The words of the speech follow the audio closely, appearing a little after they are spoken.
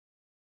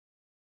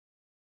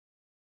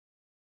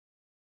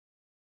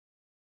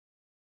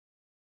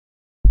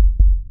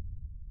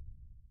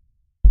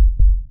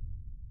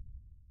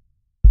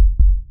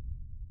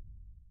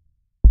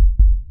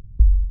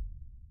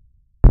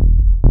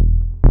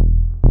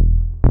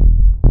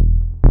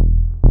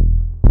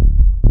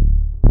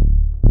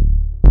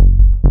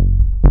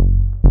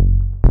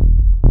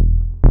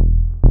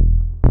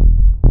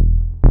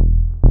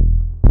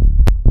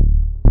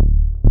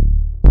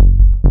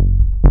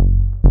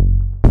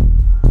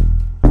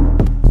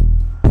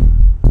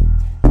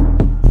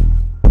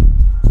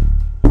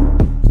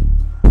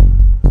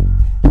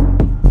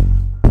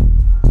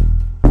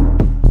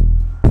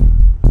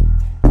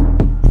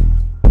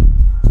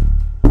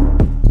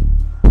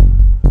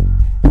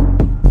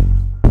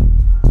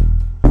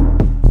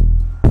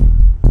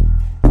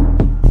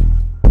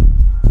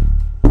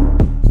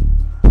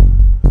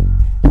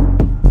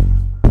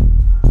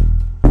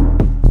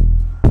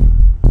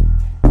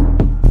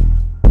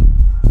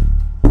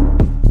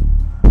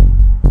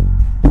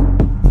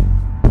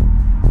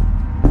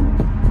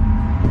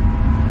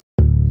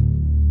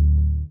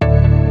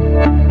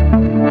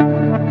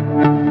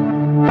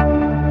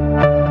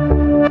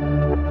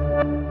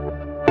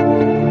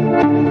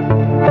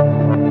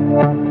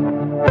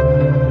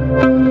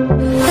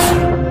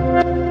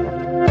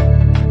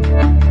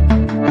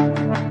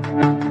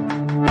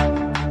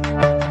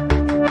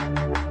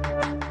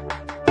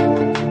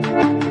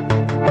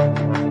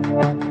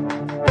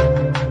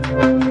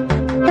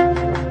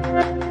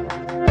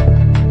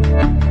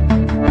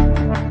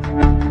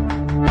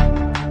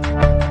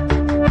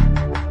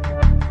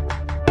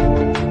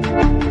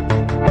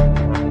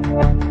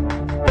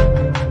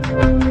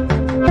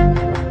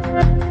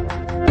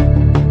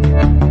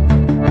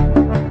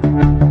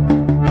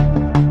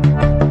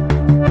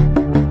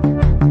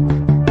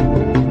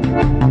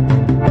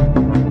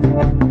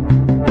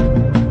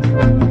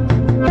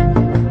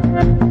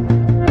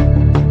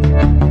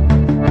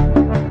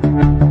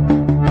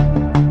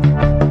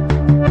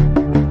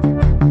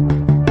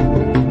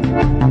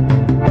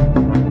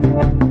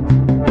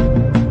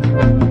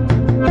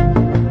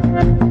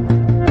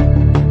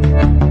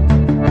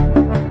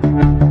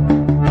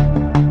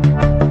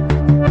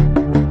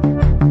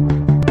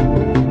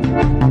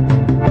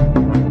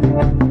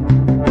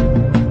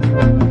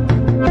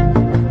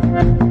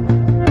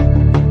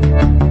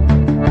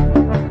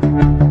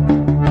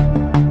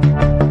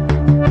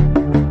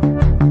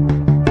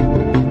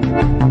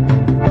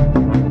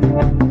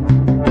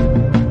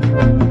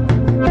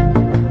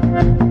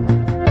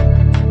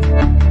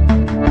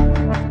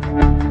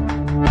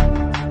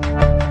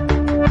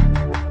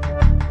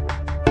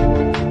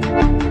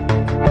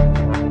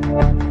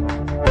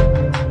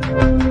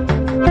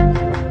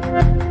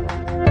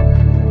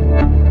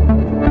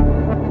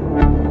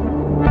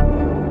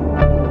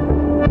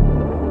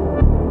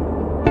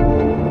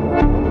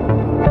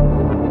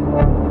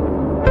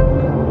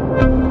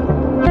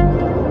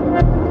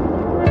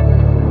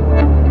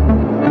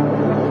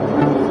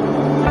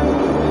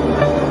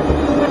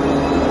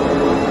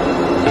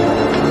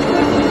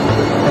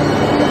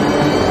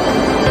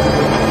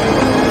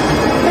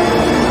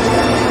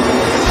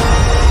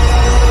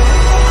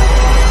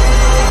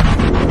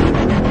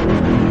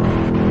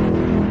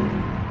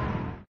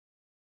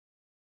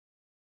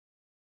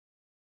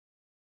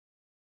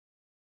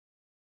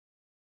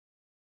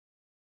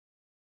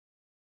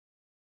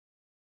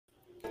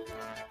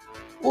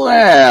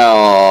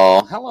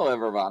Well, hello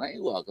everybody.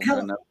 Welcome to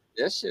Hello. another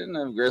edition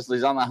of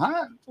Grizzlies on the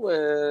Hunt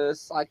with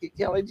Psychic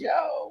Kelly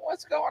Joe.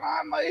 What's going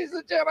on, ladies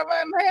and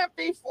gentlemen?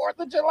 Happy 4th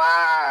of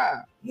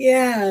July.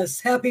 Yes,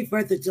 happy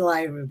 4th of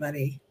July,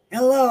 everybody.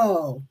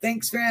 Hello.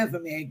 Thanks for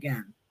having me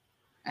again.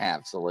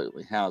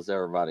 Absolutely. How's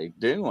everybody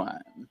doing?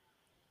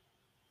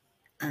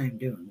 I'm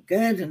doing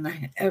good.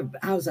 And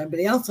how's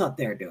everybody else out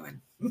there doing?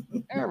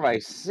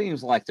 Everybody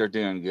seems like they're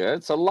doing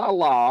good. So,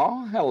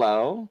 la,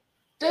 hello.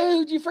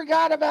 Dude, you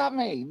forgot about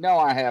me. No,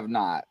 I have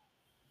not.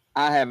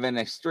 I have been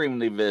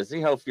extremely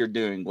busy. Hope you're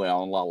doing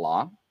well,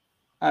 la.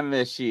 I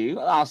miss you.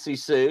 Aussie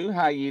Sue,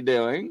 how you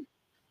doing?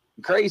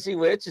 Crazy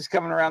Witch is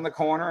coming around the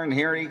corner, and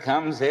here he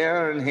comes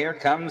here, and here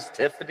comes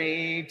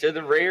Tiffany to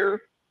the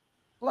rear.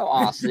 Hello,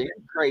 Aussie,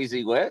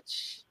 Crazy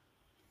Witch.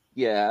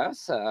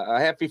 Yes,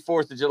 happy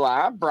 4th of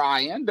July.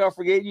 Brian, don't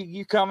forget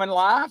you coming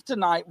live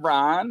tonight,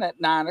 Brian,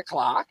 at 9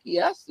 o'clock.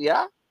 Yes,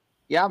 yeah,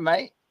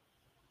 mate.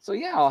 So,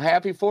 yeah,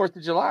 happy 4th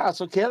of July.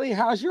 So, Kelly,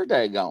 how's your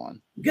day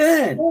going?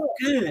 Good. Well,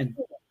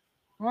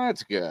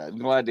 that's good.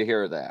 Glad to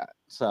hear that.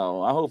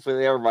 So, I hope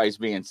everybody's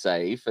being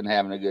safe and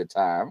having a good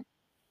time.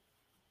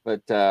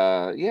 But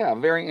yeah,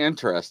 very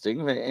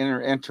interesting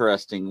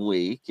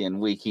week and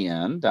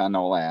weekend. I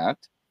know that.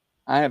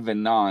 I have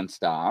been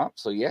nonstop.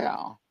 So yeah.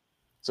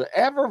 So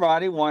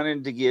everybody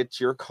wanted to get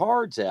your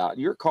cards out.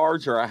 Your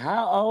cards are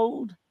how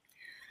old?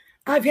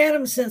 I've had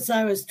them since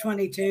I was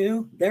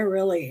 22. They're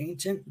really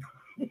ancient.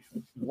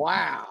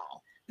 Wow.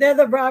 They're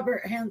the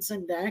Robert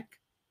Hansen deck.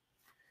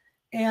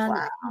 And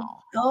wow.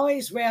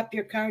 Always wrap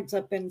your cards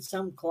up in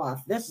some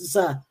cloth. This is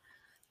a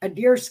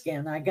deer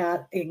skin I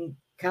got in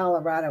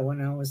Colorado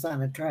when I was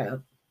on a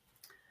trip.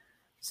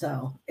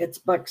 So it's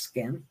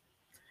buckskin.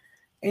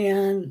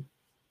 And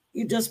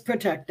you just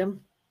protect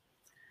them.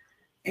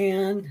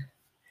 And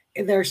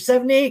there's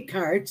 78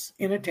 cards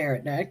in a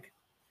tarot deck.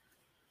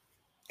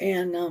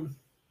 And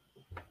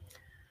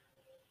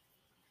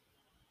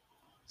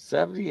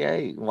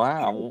 78.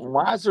 Wow.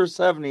 Why is there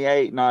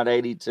 78, not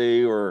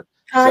 82 or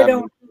I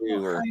don't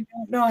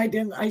know. I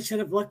didn't. I should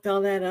have looked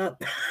all that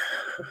up.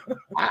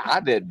 I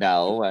didn't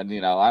know. And,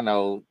 I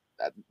know,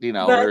 But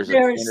there's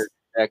a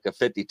deck of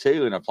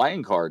 52 and a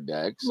playing card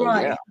deck. So,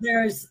 right.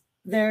 yeah.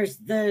 There's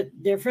the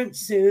different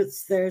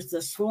suits. There's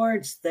the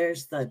swords.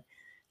 There's the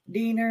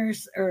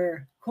dinars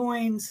or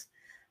coins.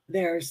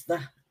 There's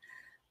the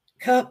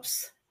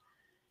cups.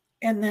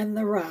 And then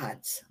the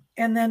rods.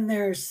 And then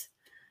there's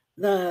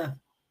the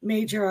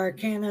major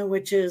arcana,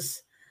 which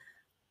is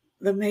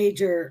the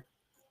major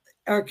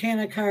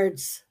arcana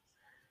cards.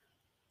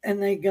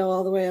 And they go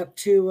all the way up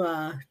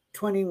to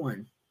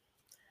 21.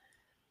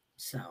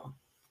 So.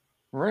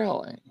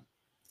 Really?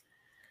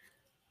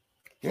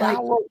 Yeah,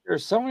 look,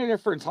 there's so many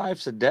different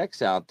types of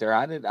decks out there.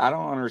 I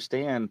don't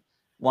understand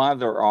why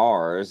there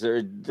are. Is there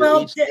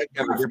each deck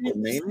have a different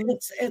meaning?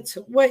 It's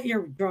what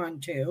you're drawn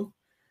to.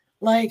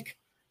 Like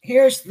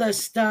here's the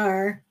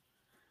star,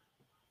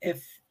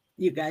 if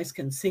you guys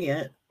can see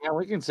it. Yeah,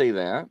 we can see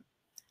that.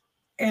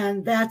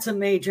 And that's a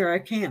major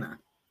arcana.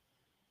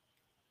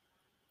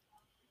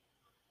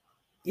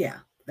 Yeah,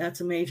 that's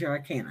a major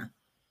arcana.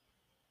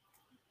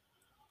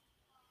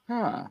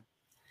 Huh.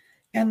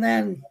 And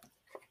then,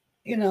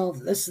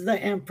 this is the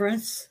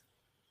Empress.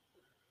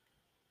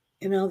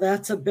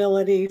 That's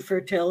ability,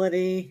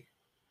 fertility,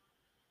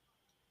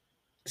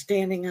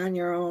 standing on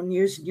your own,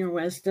 using your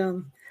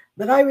wisdom.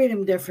 But I read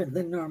them different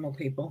than normal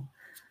people.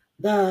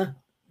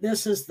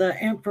 This is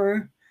the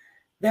Emperor.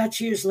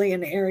 That's usually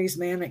an Aries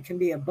man. It can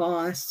be a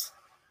boss,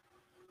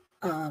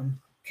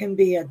 can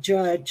be a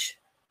judge,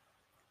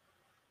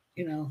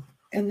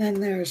 And then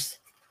there's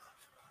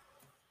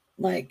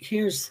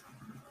here's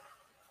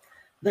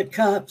the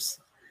cups.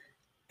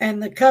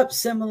 And the cups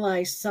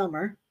symbolize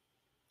summer,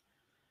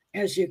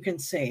 as you can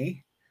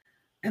see.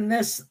 And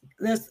this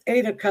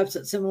 8 of cups,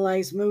 it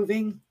symbolizes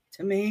moving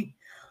to me,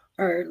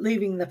 or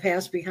leaving the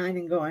past behind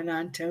and going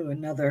on to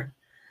another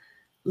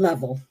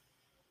level.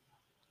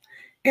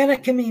 And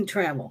it can mean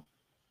travel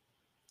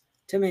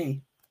to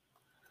me.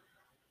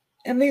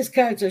 And these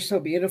cards are so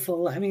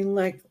beautiful. I mean,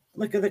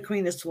 look at the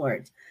Queen of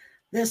Swords.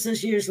 This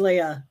is usually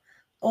a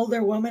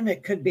older woman.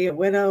 It could be a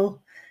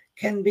widow,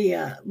 can be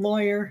a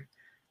lawyer.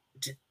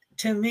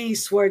 To me,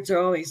 swords are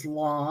always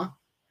law,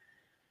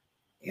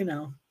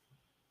 and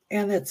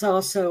it's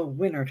also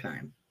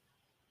wintertime.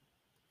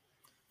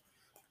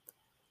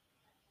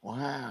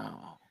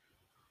 Wow.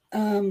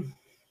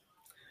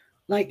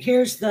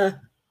 Here's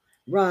the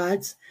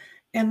rods,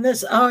 and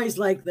this always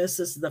this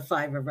is the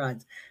 5 of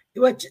rods.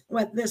 What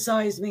this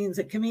always means,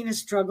 it can mean a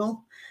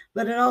struggle,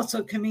 but it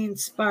also can mean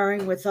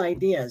sparring with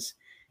ideas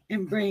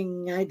and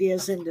bringing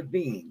ideas into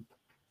being.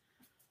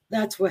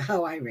 That's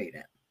how I read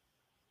it.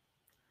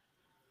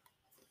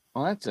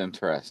 Well, that's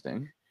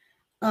interesting.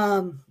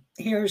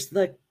 Here's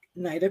the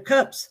Knight of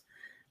Cups.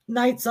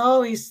 Knight's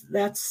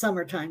that's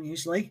summertime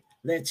usually.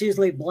 That's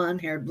usually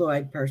blonde-haired,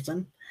 blue-eyed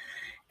person.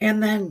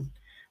 And then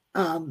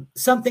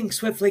something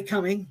swiftly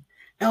coming.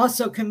 It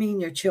also can mean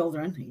your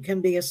children. It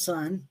can be a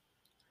son.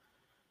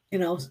 You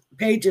know,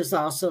 pages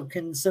also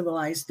can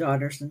symbolize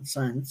daughters and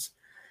sons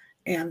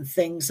and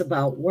things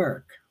about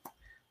work.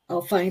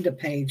 I'll find a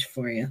page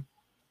for you.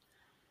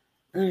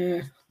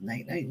 Night,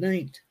 night,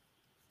 night.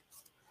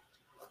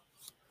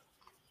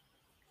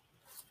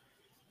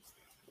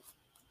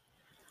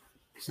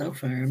 So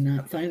far, I'm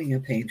not finding a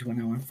page when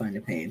I want to find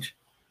a page.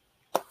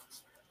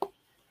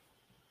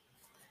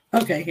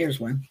 Okay, here's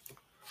one.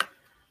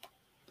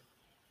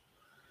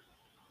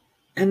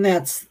 And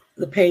that's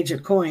the page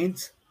of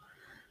coins.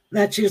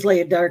 That's usually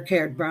a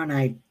dark-haired,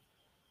 brown-eyed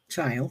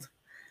child.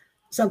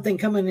 Something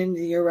coming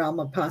into your realm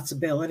of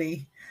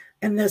possibility.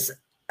 And this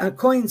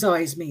coins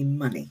always mean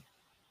money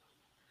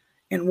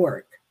and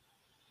work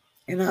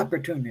and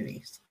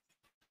opportunities.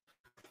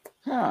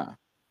 Huh.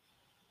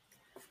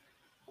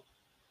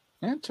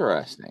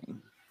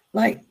 Interesting.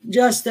 Like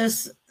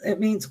justice, it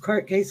means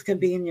court case can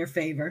be in your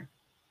favor.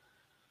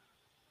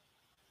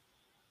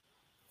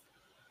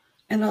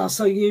 And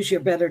also use your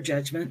better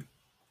judgment.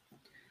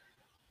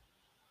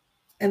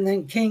 And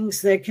then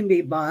kings, they can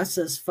be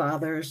bosses,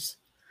 fathers.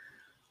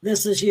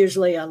 This is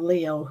usually a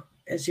Leo,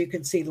 as you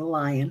can see, the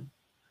lion.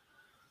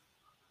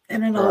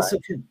 And it also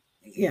can,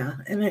 yeah,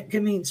 and it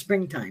can mean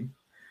springtime.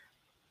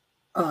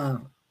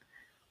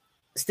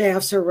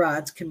 Staffs or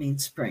rods can mean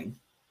spring.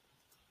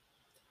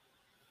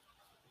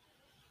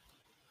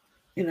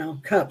 You know,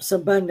 cups,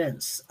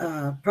 abundance,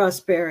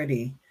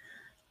 prosperity,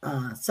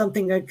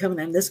 something good coming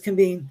in. This can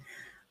be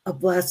a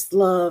blessed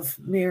love,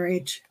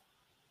 marriage,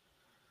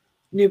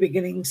 new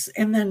beginnings.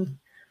 And then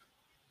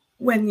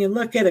when you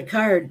look at a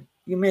card,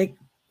 when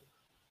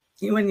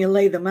you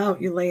lay them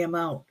out, you lay them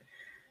out.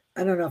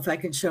 I don't know if I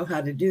can show how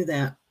to do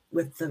that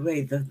with the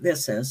way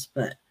this is,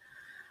 but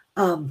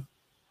how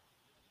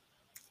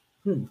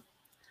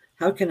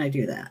can I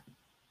do that?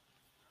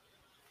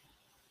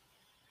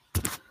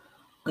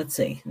 Let's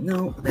see.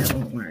 No, that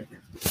won't work.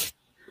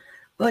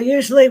 Well,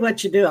 usually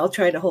what you do, I'll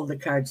try to hold the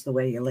cards the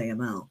way you lay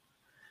them out.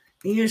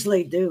 You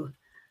usually do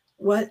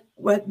what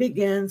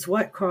begins,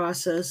 what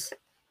crosses,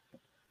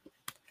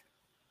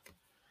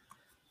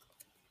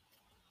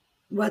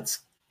 what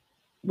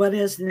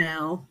is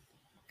now.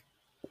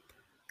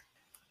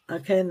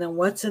 Okay, and then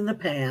what's in the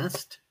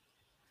past?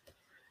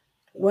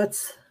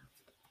 What's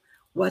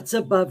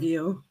above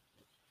you?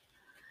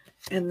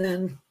 And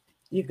then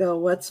you go,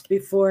 what's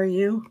before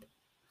you?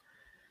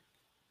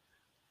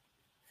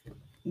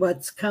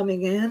 What's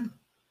coming in?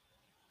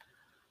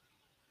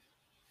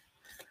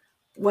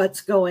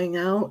 What's going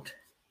out?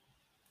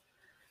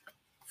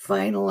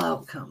 Final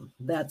outcome.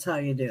 That's how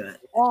you do it.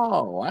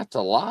 Oh, that's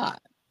a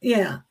lot.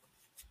 Yeah.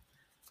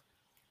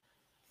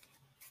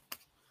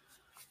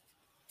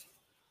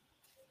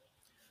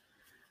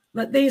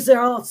 But these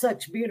are all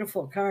such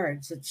beautiful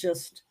cards. It's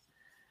just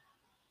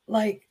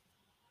like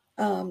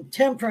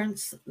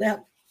temperance.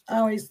 That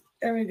always,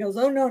 everyone goes,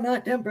 oh no,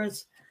 not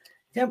temperance.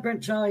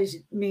 Temperance always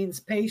means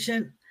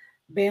patient,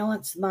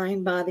 balanced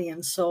mind, body,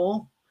 and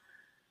soul.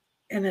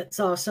 And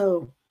it's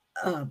also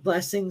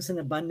blessings and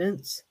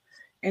abundance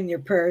and your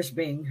prayers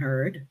being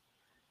heard.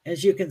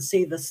 As you can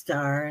see, the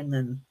star and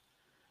then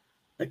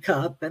the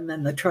cup and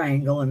then the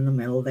triangle in the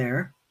middle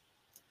there.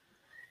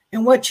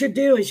 And what you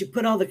do is you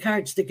put all the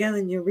cards together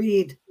and you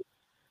read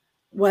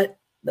what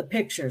the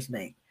pictures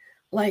make.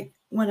 Like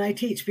when I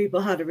teach people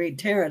how to read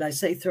tarot, I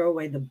say throw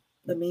away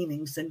the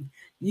meanings and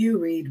you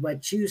read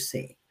what you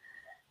see.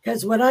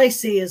 Because what I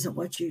see isn't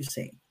what you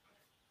see.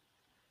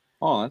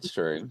 Oh, that's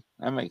true.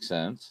 That makes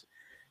sense.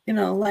 You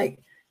know, like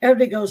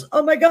everybody goes,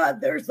 oh my God,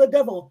 there's the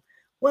devil.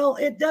 Well,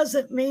 it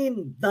doesn't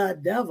mean the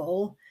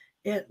devil.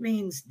 It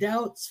means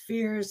doubts,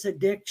 fears,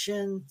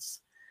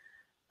 addictions.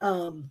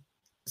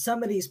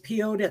 Somebody's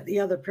PO'd at the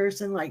other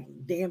person, like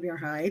damn your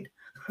hide.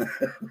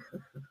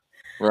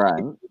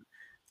 Right.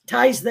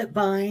 Ties that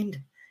bind.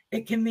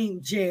 It can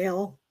mean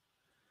jail,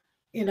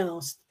 you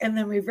know, and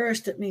then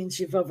reversed, it means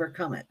you've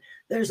overcome it.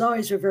 There's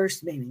always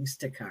reversed meanings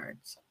to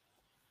cards.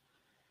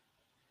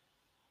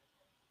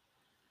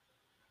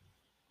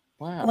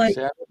 Wow. Like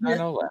See, I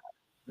know that.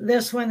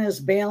 This one is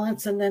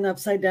balance, and then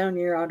upside down,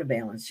 you're out of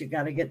balance. You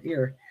got to get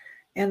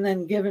and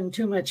then giving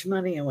too much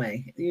money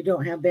away. You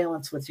don't have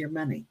balance with your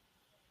money.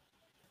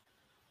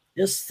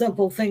 Just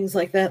simple things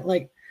like that.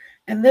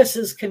 And this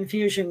is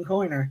confusion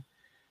corner.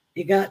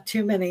 You got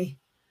too many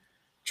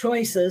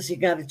choices. You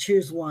got to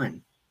choose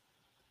one.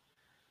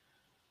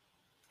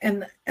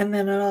 And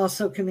then it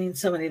also can mean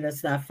somebody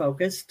that's not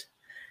focused.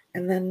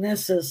 And then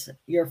this is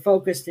you're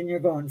focused and you're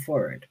going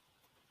forward.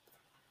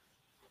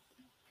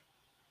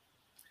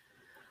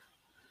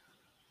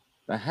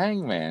 The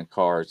Hangman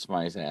card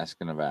somebody's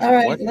asking about. All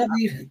right,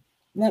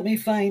 let me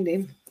find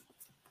him.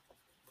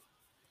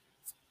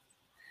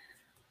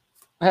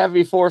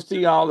 Happy 4th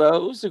to all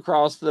those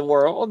across the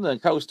world, the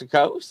coast to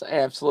coast.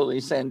 Absolutely,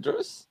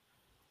 Sandro.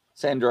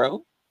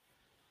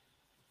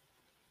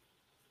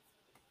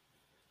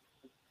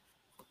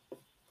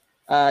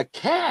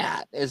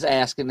 Kat is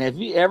asking, have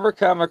you ever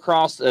come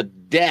across a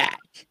deck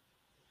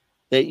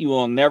that you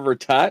will never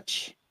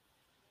touch?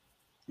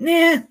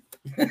 Nah.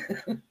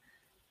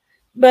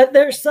 But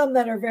there's some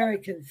that are very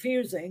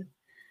confusing.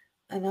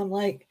 And I'm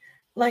like,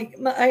 Like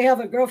I have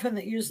a girlfriend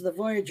that uses the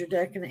Voyager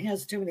deck, and it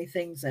has too many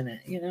things in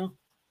it, you know.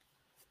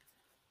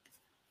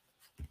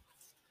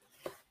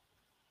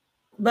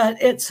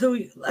 But it's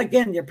who,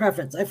 again, your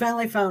preference. I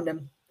finally found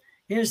him.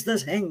 Here's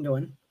this hanged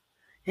one,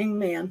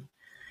 hangman.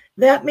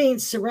 That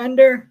means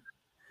surrender,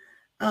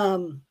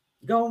 going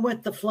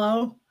with the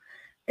flow.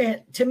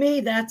 To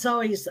me, that's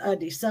always a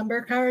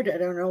December card. I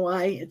don't know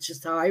why. It's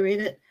just how I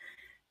read it.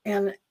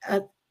 And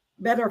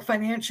better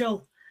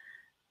financial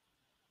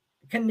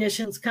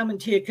conditions coming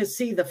to you, because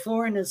see the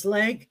 4 in his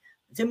leg.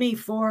 To me,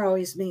 4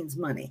 always means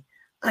money.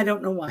 I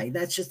don't know why.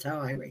 That's just how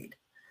I read.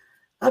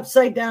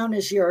 Upside down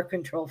is you're a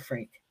control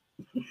freak.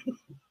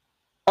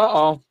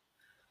 Uh-oh.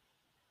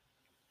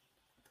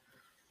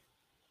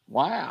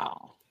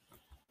 Wow.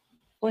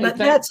 But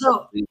that's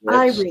how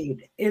I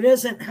read. It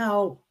isn't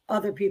how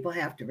other people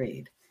have to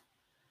read.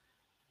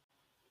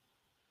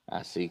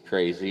 I see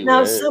Crazy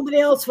Now, Witch. somebody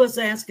else was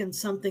asking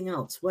something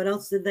else. What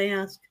else did they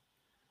ask?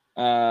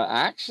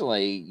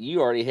 Actually,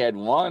 you already had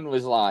one,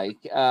 was like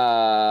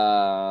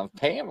Pamela.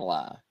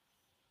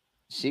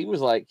 She was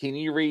like, can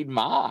you read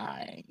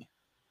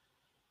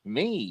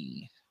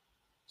me?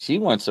 She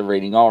wants a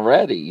reading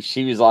already.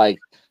 She was like,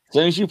 as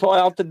soon as you pull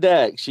out the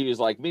deck, she was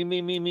like, me. Okay.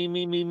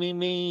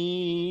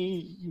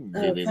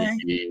 Let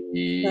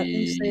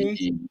me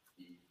see.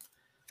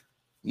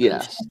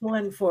 Yes.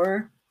 Shuffling for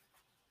her.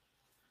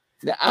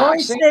 Now,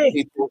 I've seen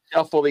people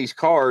shuffle these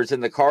cards,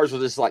 and the cards were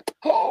just like,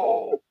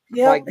 oh,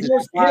 yeah. Like,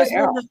 here's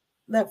one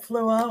that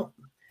flew out.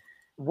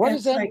 What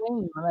does that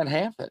mean when that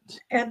happens?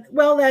 And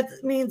well, that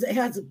means it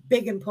has a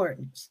big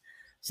importance.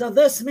 So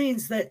this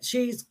means that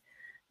she's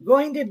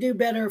going to do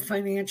better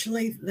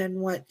financially than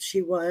what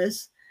she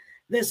was.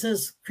 This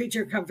is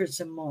creature comforts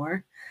and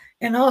more.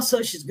 And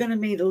also she's going to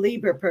meet a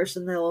Libra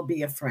person that will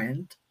be a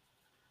friend.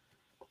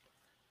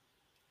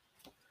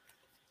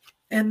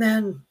 And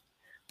then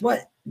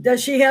what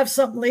does she have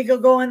something legal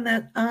going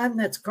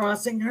that's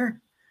crossing her?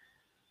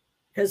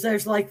 Because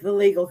there's like the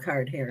legal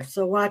card here.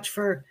 So watch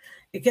for,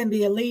 it can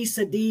be a lease,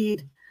 a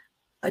deed,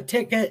 a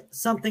ticket,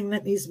 something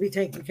that needs to be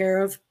taken care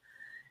of.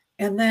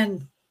 And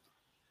then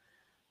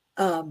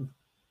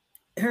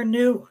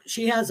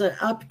she has an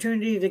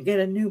opportunity to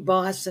get a new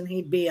boss, and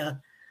he'd be a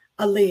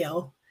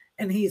Leo,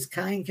 and he's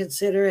kind,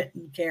 considerate,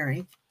 and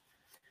caring.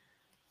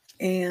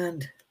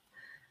 And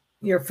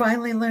you're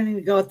finally learning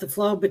to go with the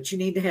flow, but you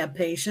need to have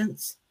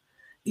patience.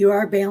 You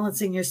are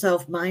balancing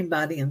yourself, mind,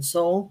 body, and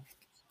soul.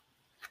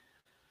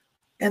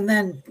 And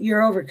then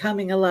you're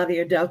overcoming a lot of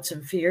your doubts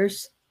and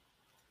fears.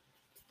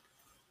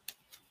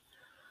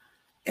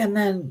 And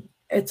then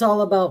it's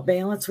all about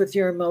balance with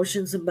your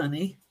emotions and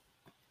money.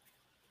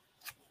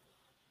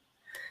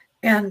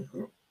 And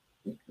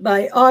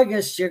by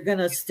August, you're going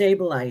to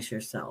stabilize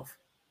yourself.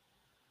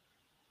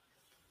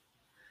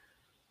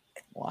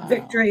 Wow.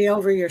 Victory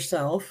over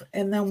yourself.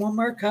 And then one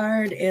more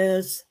card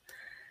is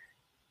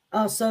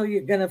also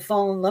you're going to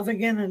fall in love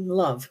again, and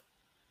love.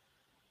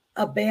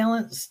 A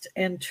balanced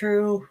and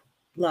true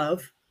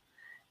love,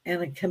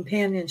 and a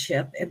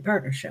companionship and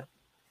partnership.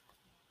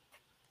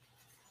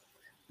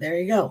 There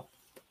you go.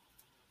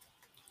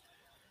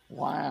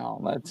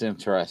 Wow, that's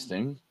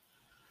interesting.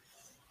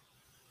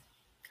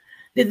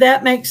 Did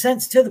that make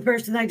sense to the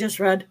person I just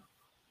read?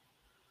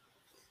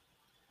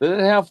 Did it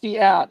help you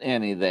out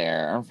any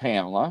there,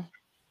 Pamela?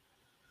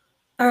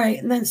 All right.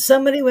 And then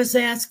somebody was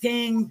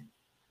asking,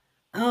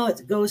 oh,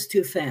 it goes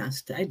too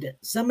fast.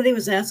 Somebody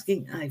was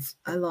asking,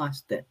 I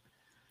lost it.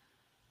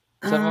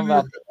 Something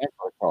about the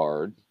Emperor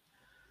card.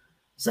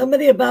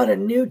 Somebody about a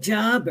new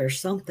job or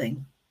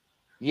something.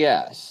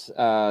 Yes,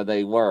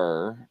 they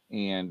were.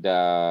 And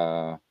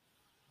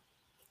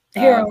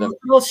here,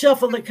 we'll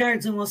shuffle the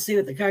cards and we'll see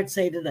what the cards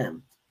say to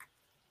them.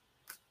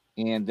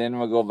 And then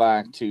we'll go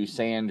back to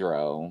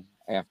Sandro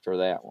after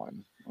that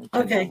one.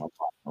 Okay.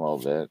 A little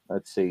bit.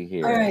 Let's see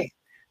here. All right.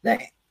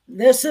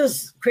 This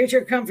is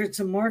Creature Comforts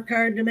and More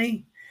card to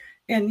me.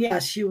 And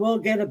yes, you will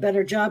get a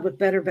better job with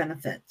better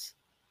benefits.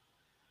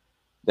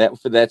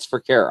 That's for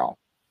Carol.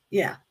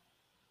 Yeah.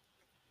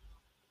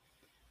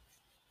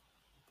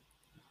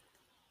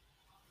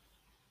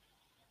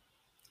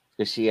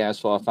 Because she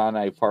asked, well, I found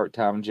a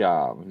part-time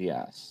job.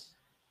 Yes.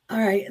 All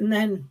right. And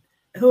then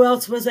who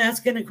else was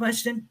asking a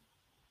question?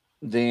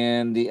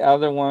 Then the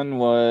other one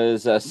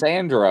was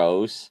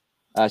Sandro's.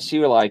 She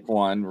would like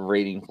one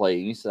reading,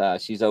 please.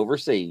 She's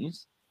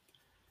overseas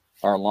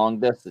or long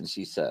distance,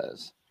 she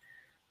says.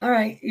 All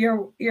right.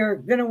 You're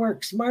going to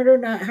work smarter,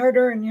 not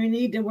harder, and you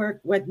need to work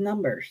with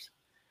numbers.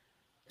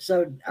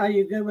 So are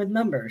you good with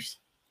numbers?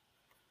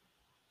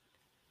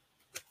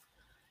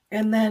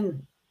 And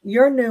then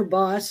your new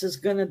boss is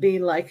going to be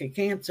like a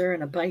Cancer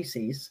and a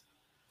Pisces.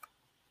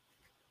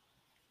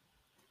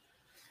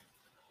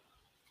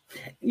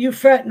 You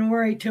fret and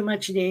worry too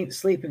much and you ain't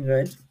sleeping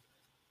good.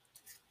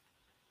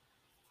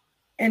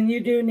 And you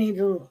do need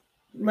to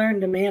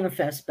learn to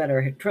manifest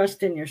better,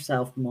 trust in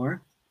yourself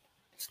more.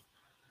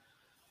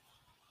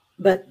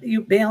 But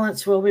your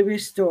balance will be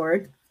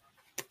restored.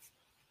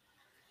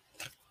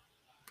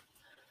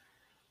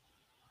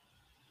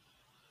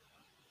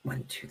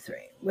 1, 2, 3.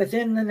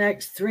 Within the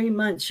next 3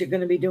 months, you're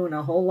going to be doing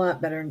a whole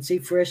lot better and see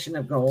fruition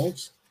of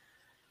goals.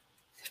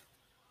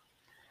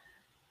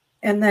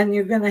 And then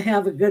you're going to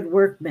have a good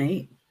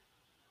workmate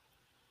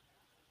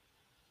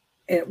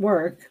at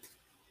work.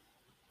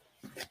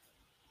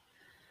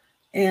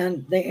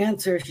 And the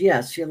answer is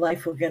yes, your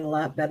life will get a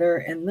lot better.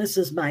 And this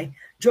is my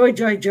joy,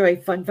 joy, joy,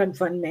 fun, fun,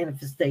 fun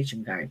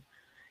manifestation card.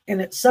 And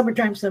it's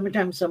summertime,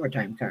 summertime,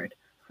 summertime card.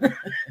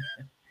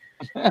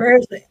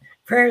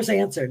 prayers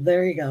answered.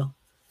 There you go.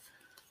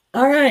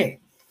 All right.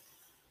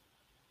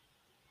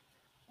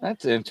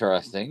 That's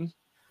interesting.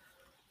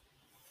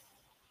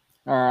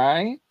 All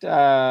right.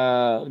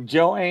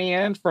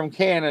 Joanne from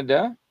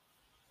Canada.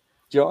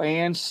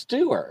 Joanne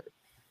Stewart.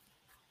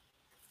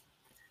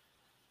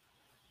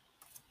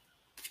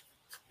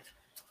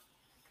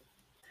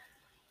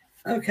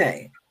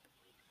 Okay.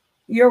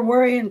 You're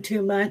worrying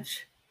too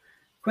much.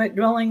 Quit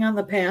dwelling on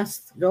the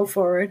past. Go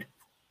forward.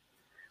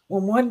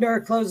 When one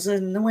door closes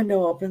and the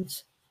window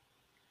opens,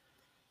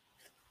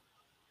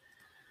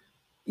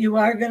 you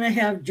are going to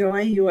have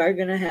joy. You are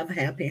going to have a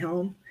happy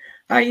home.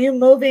 Are you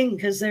moving?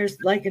 Because there's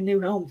like a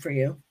new home for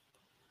you.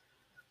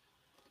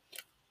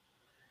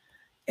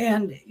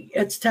 And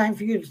it's time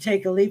for you to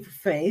take a leap of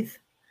faith.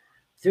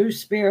 Through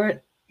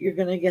spirit, you're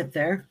going to get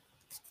there.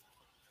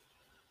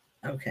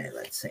 Okay,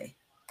 let's see.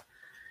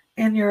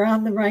 And you're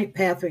on the right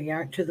pathway. You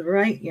aren't to the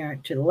right, you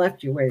aren't to the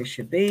left, you're where you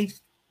should be.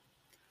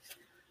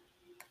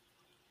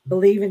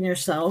 Believe in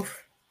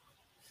yourself.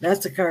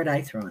 That's a card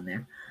I throw in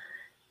there.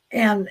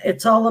 And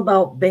it's all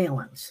about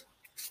balance.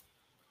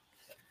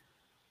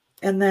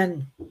 And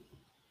then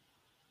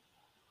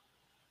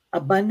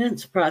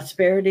abundance,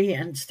 prosperity,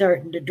 and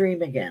starting to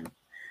dream again.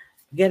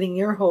 Getting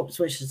your hopes,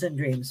 wishes, and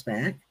dreams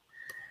back.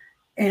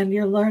 And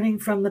you're learning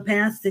from the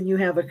past, and you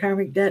have a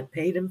karmic debt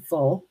paid in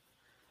full.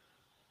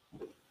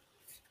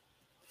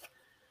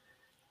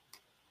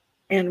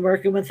 And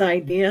working with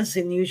ideas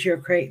and use your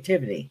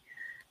creativity.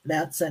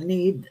 That's a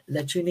need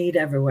that you need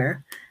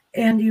everywhere.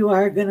 And you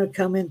are going to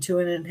come into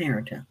an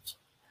inheritance.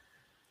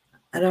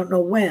 I don't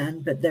know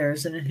when, but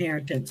there's an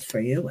inheritance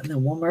for you. And the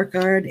one more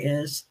card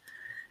is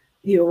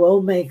you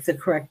will make the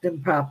correct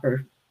and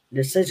proper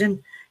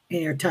decision,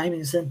 and your timing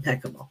is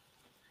impeccable.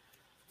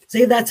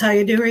 See, that's how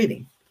you do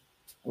reading.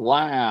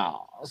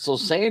 Wow. So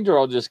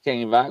Sandra just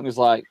came back and was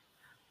like,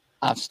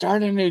 I'm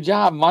starting a new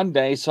job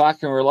Monday, so I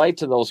can relate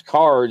to those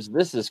cards.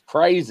 This is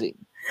crazy.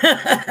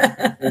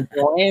 And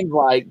Joanne's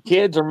like,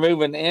 kids are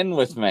moving in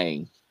with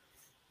me.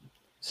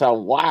 So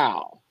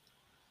wow.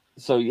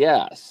 So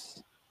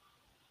yes.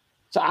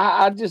 So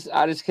I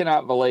just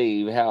cannot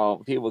believe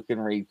how people can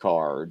read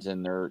cards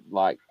and they're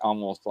like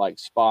almost like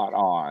spot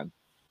on.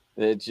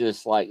 It's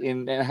just like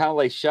and how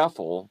they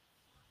shuffle,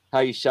 how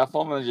you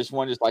shuffle them, and just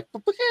one just like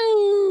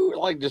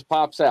just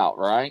pops out,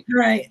 right?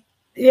 Right.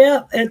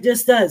 Yeah, it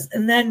just does.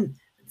 And then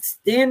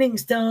standing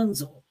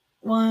stones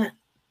want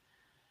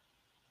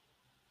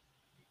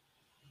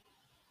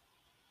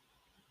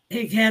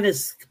he had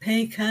his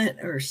pay cut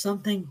or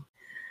something.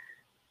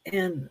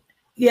 And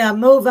yeah,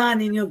 move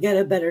on and you'll get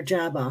a better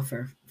job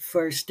offer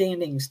for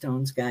standing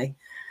stones guy.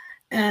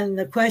 And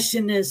the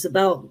question is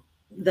about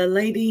the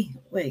lady.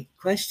 Wait,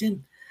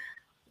 question?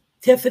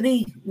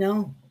 Tiffany?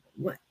 No,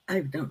 what? I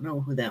don't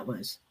know who that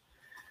was.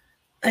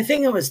 I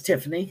think it was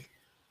Tiffany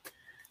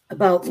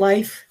about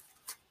life.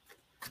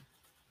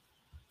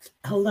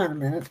 Hold on a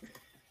minute.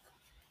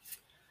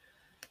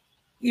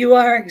 You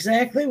are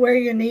exactly where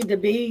you need to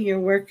be. You're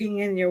working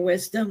in your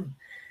wisdom,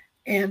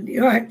 and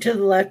you aren't to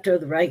the left or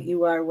the right.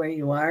 You are where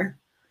you are,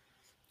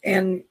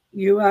 and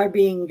you are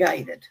being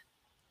guided.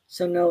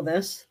 So know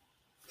this.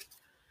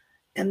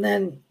 And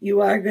then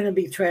you are going to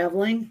be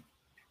traveling,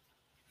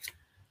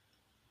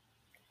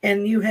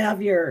 and you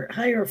have your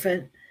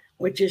Hierophant,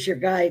 which is your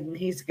guide, and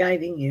he's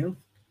guiding you.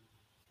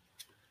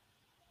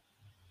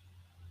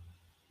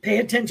 Pay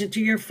attention to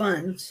your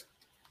funds.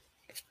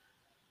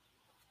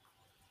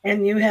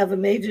 And you have a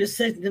major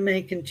decision to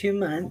make in 2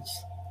 months.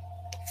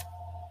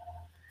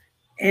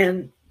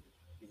 And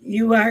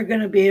you are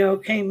going to be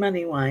okay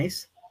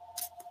money-wise.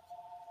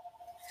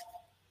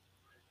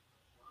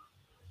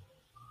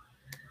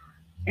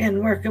 And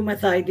working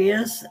with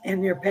ideas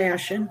and your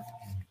passion.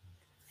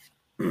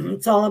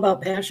 It's all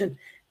about passion.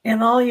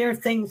 And all your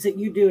things that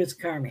you do is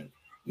karmic.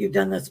 You've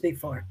done this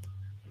before.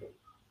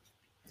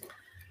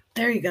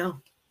 There you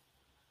go.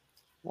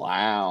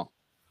 Wow.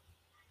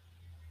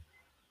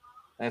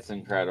 That's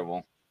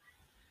incredible.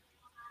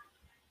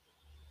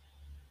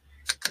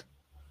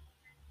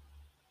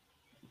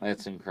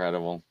 That's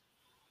incredible.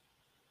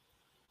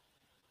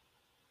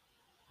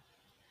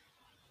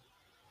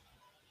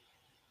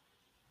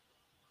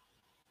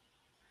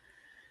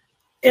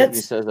 He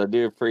says, I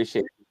do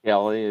appreciate you,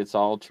 Kelly. It's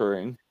all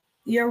true.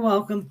 You're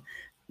welcome.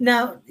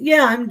 Now,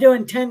 yeah, I'm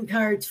doing 10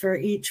 cards for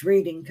each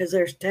reading because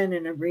there's 10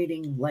 in a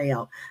reading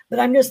layout. But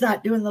I'm just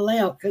not doing the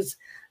layout because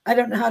I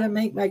don't know how to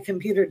make my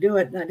computer do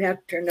it, and I'd have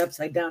to turn it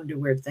upside down and do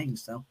weird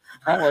things. So,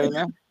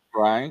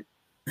 right.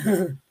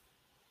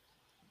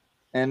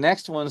 And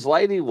next one's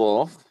Lady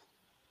Wolf.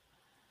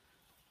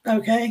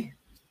 Okay.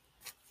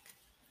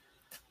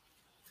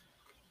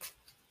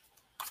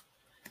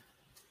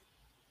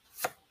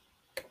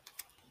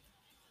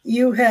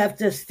 you have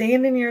to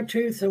stand in your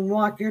truth and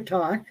walk your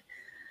talk.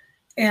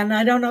 And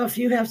I don't know if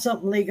you have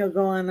something legal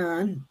going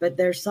on, but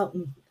there's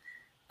something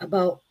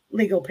about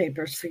legal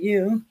papers for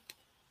you.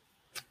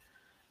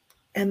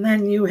 And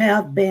then you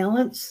have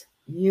balance,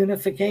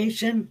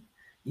 unification,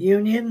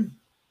 union.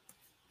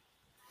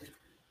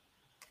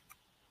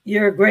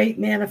 You're a great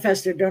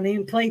manifester. Don't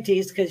even play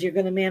tease because you're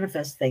going to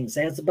manifest things.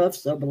 As above,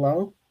 so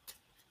below.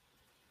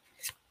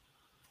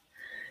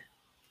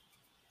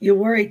 You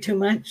worry too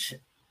much.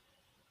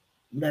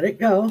 Let it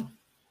go.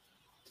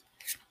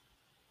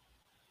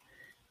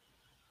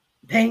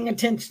 Paying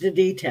attention to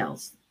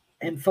details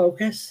and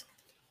focus.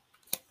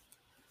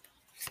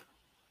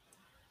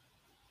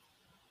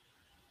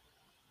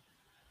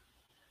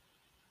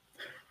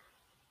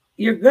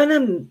 You're going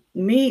to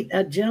meet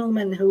a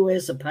gentleman who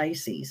is a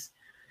Pisces,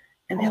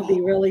 and he'll be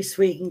really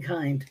sweet and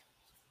kind.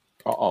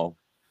 Uh-oh.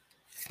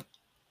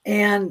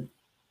 And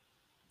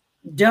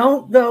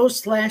don't go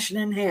slashing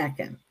and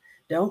hacking.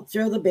 Don't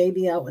throw the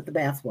baby out with the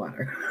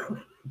bathwater.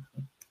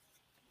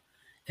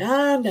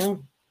 Calm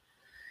down.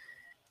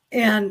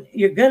 And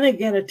you're going to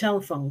get a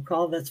telephone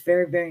call that's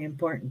very, very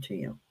important to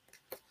you.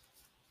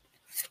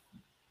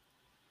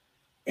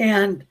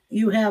 And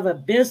you have a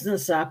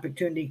business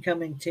opportunity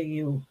coming to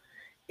you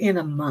in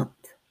a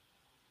month.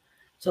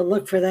 So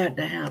look for that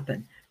to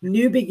happen.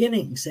 New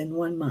beginnings in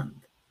 1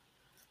 month.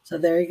 So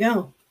there you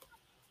go.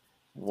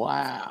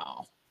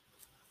 Wow.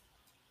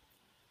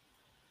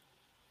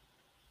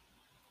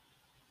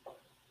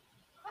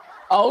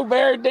 Old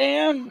Bear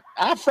Dan,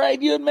 I'm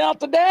afraid you'd melt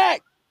the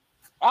deck.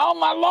 Oh,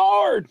 my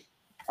Lord.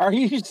 Are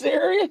you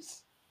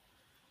serious?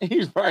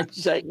 He's probably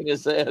shaking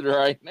his head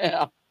right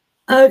now.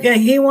 Okay,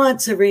 he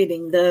wants a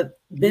reading. Old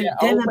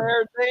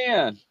Bear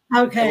Dan.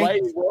 Okay. The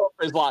Lady Wolf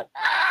is like,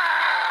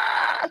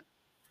 ah!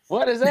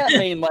 What does that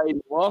mean,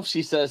 Lady Wolf?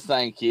 She says,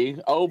 thank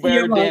you. Old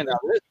Bear Dan.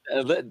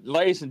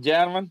 Ladies and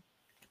gentlemen,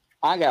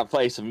 I got to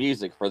play some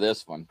music for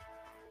this one.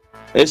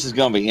 This is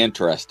going to be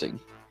interesting.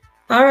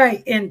 All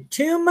right. In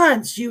 2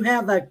 months, you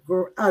have a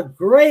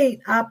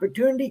great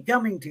opportunity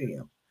coming to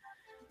you.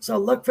 So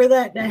look for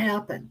that to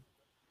happen.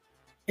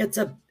 It's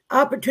an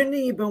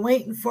opportunity you've been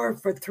waiting for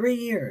 3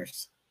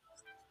 years.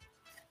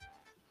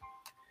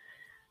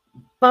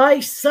 By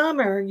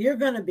summer, you're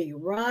going to be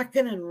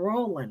rocking and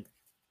rolling.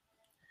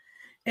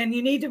 And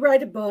you need to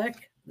write a book.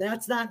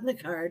 That's not in the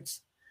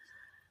cards.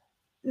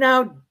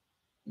 Now,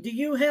 do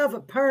you have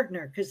a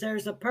partner? Because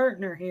there's a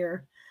partner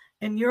here,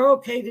 and you're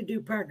okay to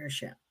do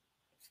partnership.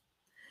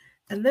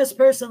 And this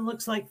person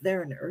looks like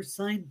they're an earth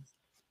sign.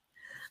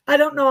 I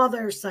don't know all the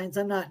earth signs.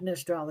 I'm not an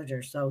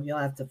astrologer, so you'll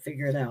have to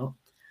figure it out.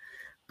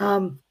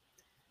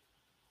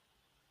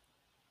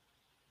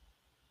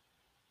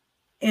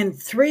 In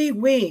 3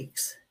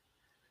 weeks,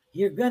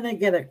 you're going to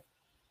get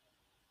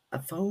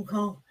a phone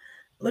call.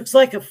 Looks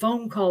like a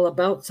phone call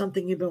about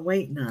something you've been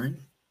waiting on.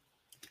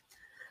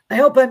 I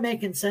hope I'm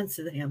making sense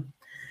to him.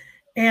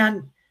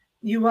 And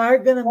you are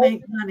going to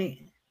make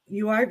money.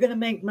 You are going to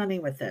make money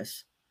with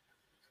this.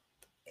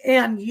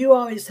 And you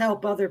always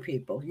help other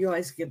people. You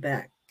always give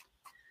back.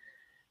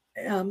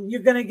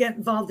 You're going to get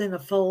involved in a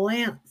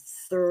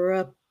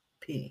philanthropy.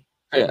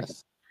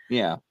 Yes.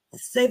 Yeah.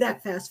 Say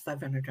that fast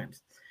 500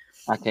 times.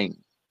 I can't.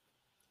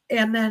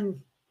 And then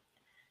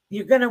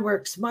you're going to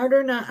work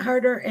smarter, not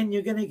harder, and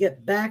you're going to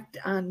get backed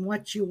on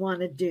what you want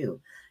to do.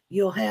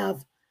 You'll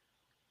have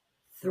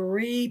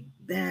 3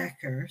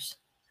 backers.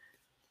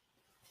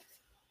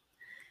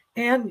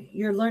 And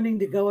you're learning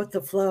to go with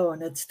the flow,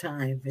 and it's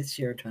time. It's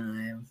your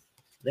time.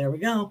 There we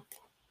go.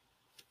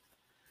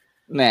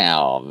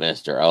 Now,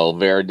 Mr. Old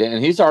Bear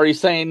Dan, he's already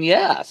saying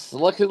yes.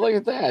 Look at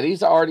that.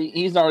 He's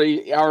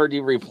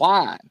already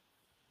replying.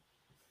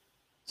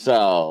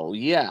 So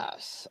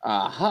yes.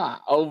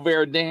 Old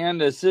Bear Dan,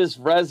 does this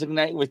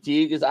resonate with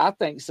you? Because I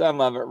think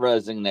some of it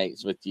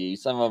resonates with you.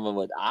 Some of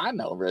it I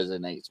know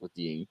resonates with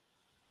you.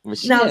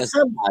 Now,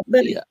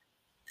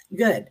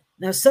 good.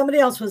 Now, somebody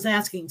else was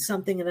asking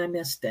something and I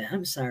missed it.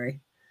 I'm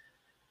sorry.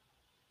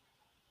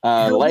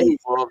 Lady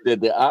Wolf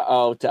did the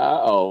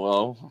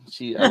well,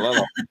 she a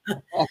little.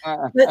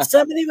 But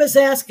somebody was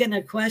asking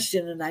a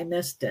question and I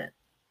missed it.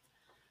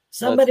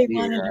 Somebody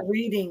wanted a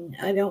reading.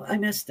 I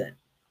missed it.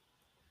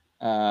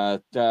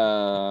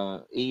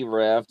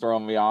 E-Rev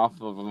throwing me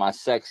off of my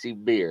sexy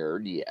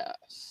beard.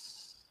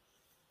 Yes,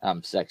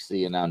 I'm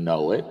sexy and I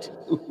know it.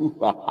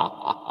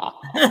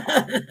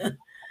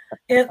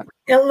 It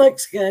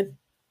looks good.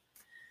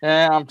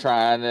 Yeah, I'm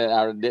trying.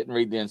 I didn't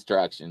read the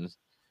instructions.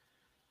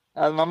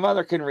 My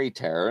mother can read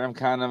tarot. I'm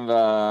kind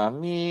of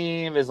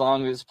me as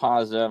long as it's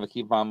positive. I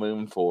keep on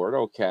moving forward.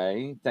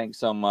 Okay, thanks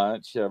so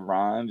much,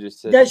 Ryan.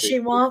 Does she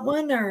want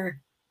one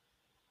or?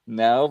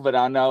 No, but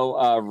I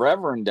know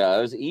Reverend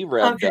does.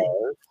 E-Rev does.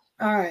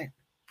 All right.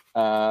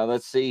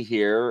 Let's see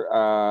here.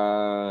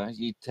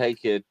 You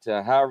take it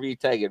however you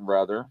take it,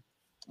 brother.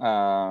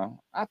 I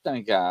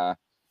think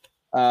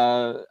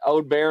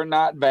Old Bear,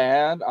 not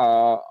bad.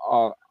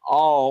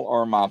 All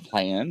are my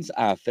plans.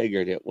 I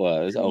figured it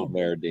was Old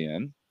Bear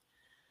Den.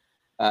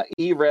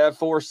 E-Rev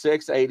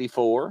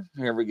 4684.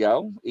 Here we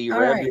go. E-Rev.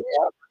 Right.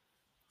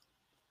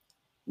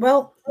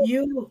 Well, are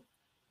you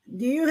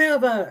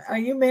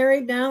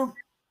married now?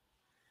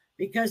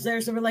 Because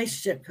there's a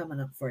relationship coming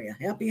up for you.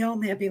 Happy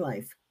home, happy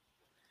life.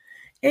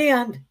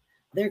 And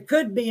there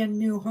could be a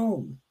new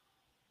home,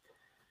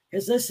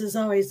 because this is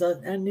always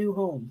a new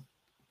home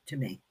to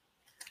me.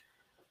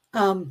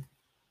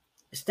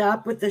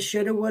 Stop with the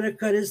shoulda, woulda,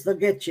 couldas, they'll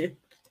get you.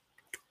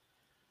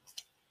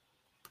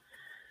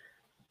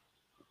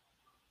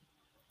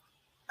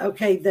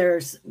 Okay,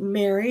 there's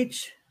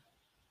marriage.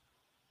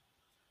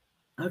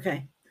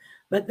 Okay,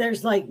 but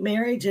there's like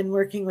marriage and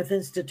working with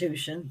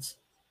institutions.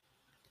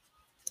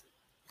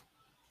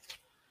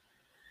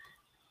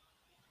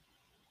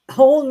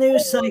 Whole new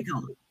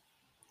cycle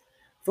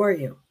for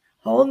you,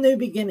 whole new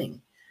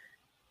beginning,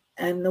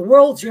 and the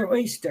world's your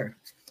oyster.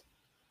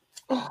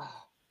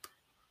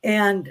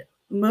 And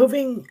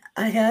moving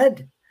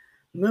ahead,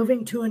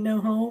 moving to a new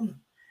home,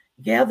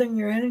 gathering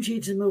your energy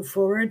to move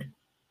forward.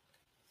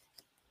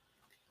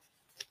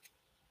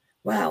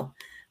 Wow,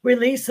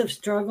 release of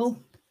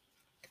struggle.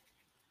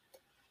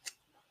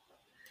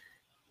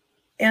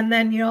 And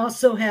then you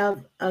also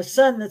have a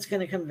son that's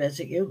going to come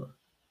visit you.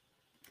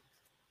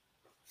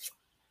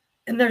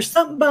 And there's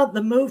something about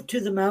the move to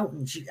the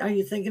mountains. Are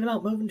you thinking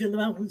about moving to the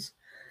mountains?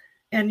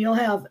 And you'll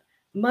have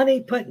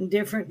money put in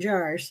different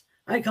jars.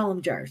 I call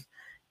them jars.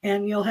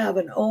 And you'll have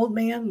an old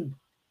man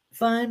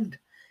fund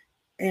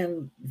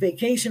and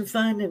vacation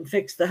fund and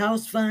fix the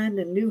house fund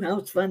and new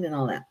house fund and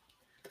all that.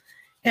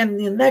 And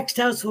the next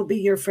house will be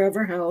your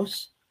forever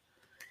house.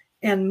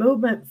 And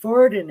movement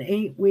forward in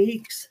 8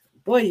 weeks.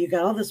 Boy, you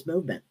got all this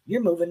movement.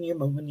 You're moving, you're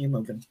moving, you're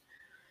moving.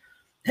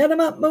 Head them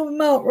up, move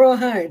them out, raw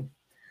hide.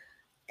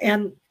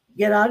 And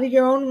get out of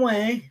your own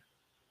way.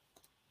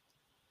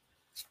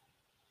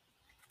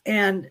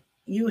 And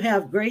you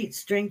have great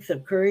strength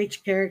of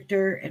courage,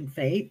 character, and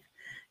faith.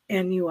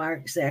 And you are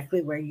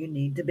exactly where you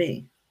need to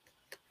be.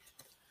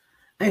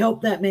 I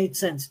hope that made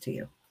sense to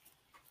you.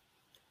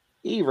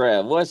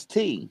 E-Rev, what's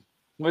T?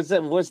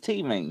 What's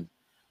T mean?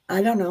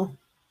 I don't know.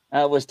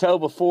 Was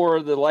told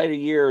before the later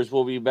years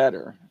will be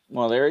better.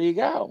 Well, there you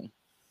go.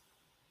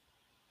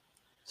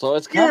 So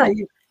it's coming.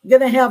 Yeah, you're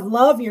going to have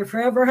love, your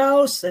forever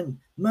house, and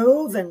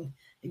move, and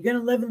you're going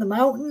to live in the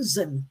mountains,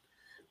 and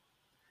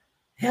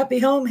happy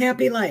home,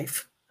 happy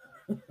life.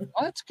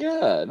 That's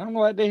good. I'm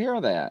glad to hear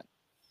that.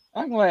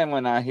 I'm glad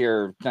when I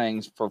hear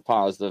things for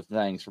positive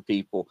things for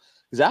people,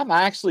 because I've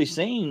actually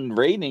seen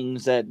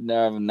ratings that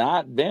have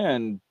not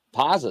been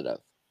positive.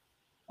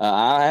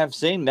 I have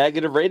seen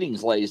negative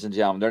ratings, ladies and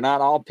gentlemen. They're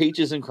not all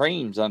peaches and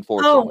creams,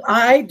 unfortunately. Oh,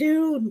 I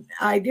do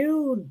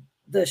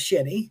the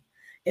shitty.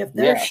 If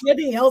they're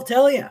shitty, I'll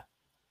tell you.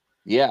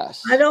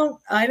 Yes. I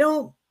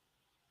don't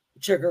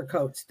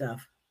sugarcoat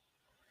stuff.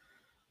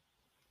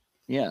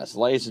 Yes,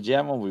 ladies and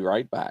gentlemen, we'll be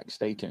right back.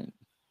 Stay tuned.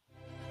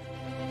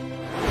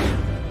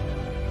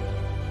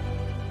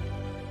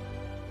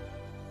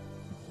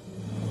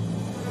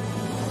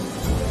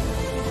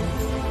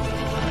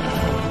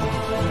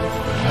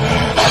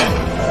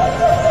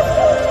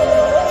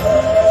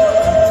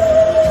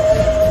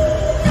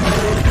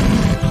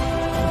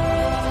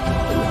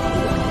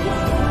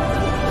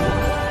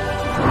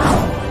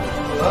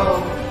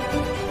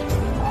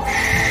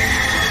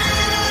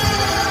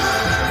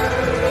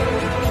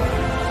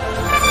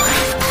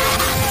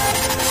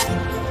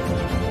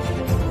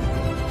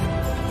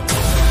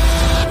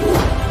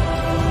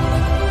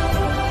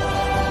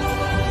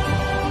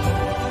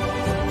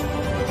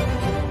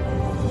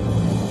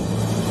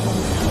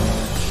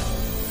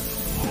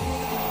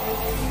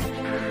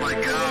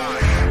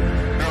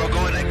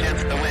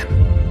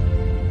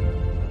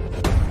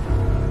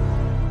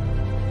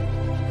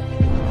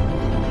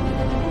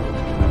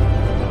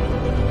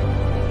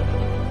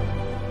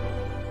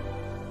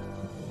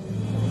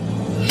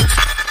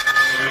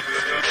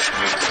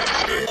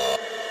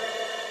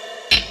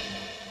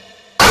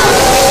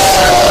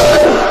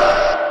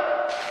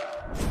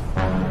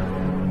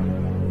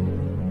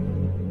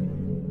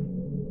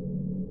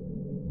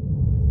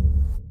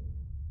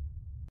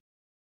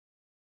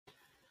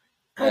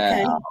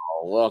 Okay.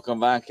 Welcome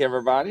back,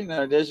 everybody.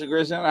 Another edition of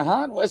Grizzly on the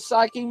Hunt with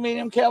Psychic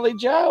Medium Kelly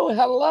Joe.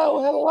 Hello,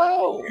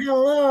 hello.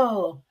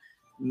 Hello.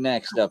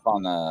 Next up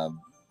on the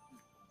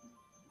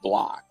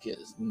block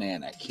is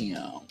Nana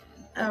Kim.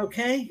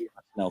 Okay.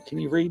 No, can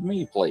you read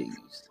me,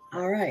 please?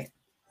 All right.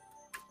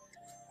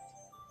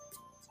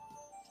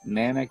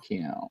 Nana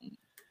Kim.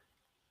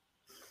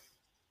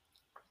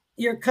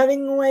 You're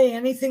cutting away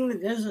anything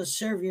that doesn't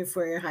serve you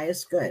for your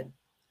highest good.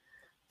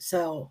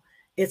 So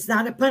it's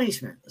not a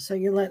punishment. So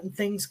you're letting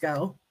things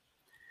go.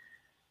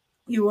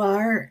 You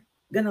are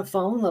going to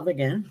fall in love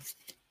again.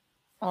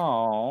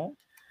 Oh.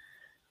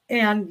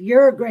 And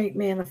you're a great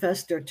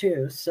manifester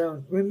too.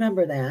 So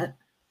remember that.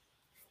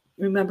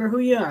 Remember who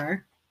you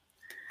are.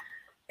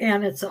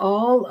 And it's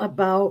all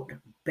about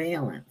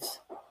balance.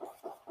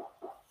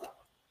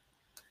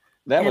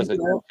 That was a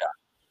good job.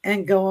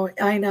 And going,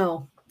 I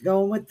know,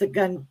 going with the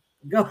gun,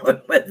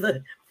 going with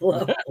the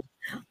flow.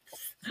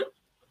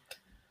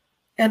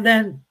 And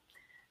then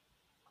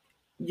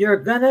you're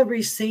going to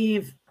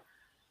receive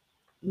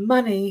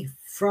money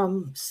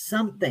from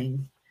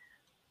something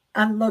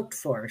unlooked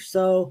for.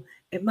 So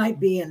it might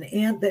be an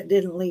aunt that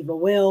didn't leave a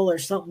will or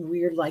something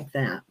weird like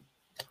that.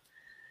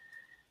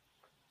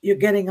 You're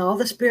getting all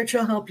the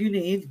spiritual help you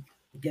need,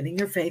 getting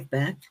your faith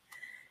back.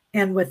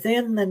 And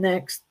within the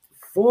next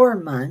 4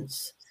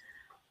 months,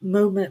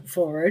 movement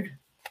forward.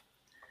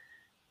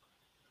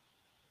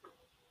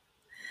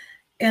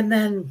 And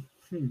then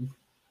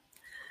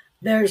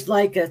there's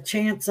like a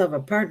chance of a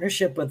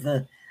partnership with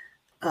the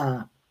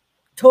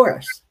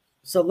Taurus.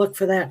 So look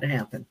for that to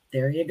happen.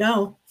 There you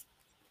go.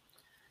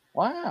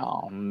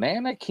 Wow,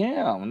 Nana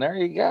Kim. There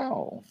you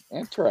go.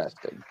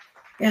 Interesting.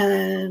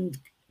 And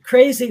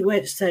Crazy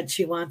Witch said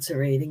she wants a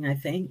reading, I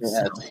think. So.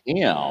 That's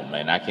him.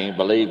 And I can't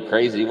believe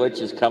Crazy Witch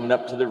is coming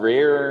up to the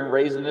rear and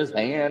raising his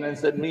hand and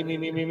said, me, me,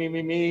 me, me, me,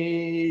 me,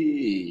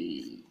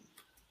 me.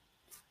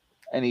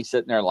 And he's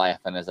sitting there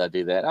laughing as I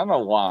do that. I don't know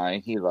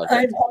why he loves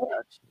it so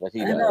much, but he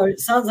does. I know, it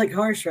sounds like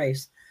horse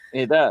race.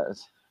 It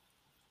does.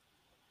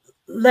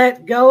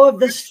 Let go of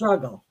the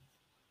struggle,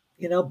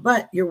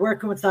 but you're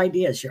working with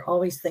ideas. You're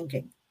always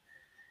thinking.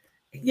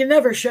 You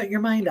never shut your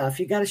mind off.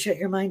 You got to shut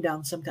your mind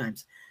down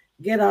sometimes.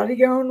 Get out of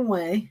your own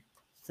way.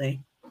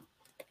 See?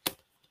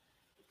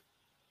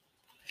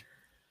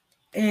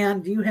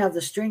 And you have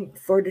the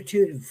strength,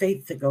 fortitude, and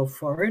faith to go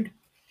forward.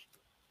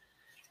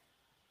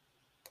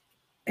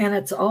 And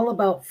it's all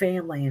about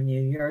family in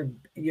you.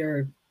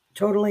 You're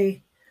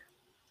totally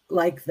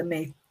like the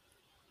mate.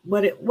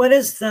 What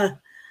is the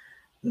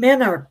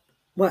men are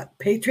what?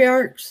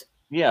 Patriarchs?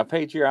 Yeah,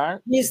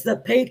 patriarch. He's the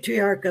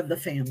patriarch of the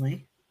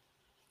family.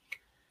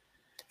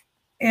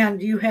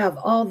 And you have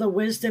all the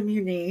wisdom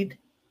you need,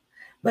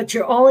 but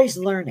you're always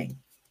learning.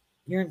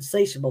 You're an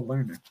insatiable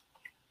learner.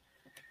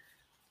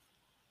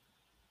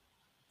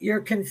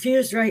 You're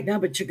confused right now,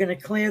 but you're going to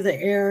clear the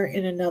air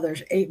in another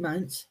 8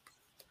 months.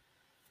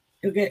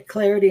 You'll get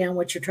clarity on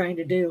what you're trying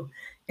to do.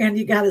 And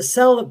you got a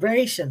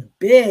celebration,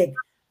 big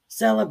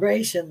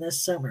celebration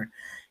this summer.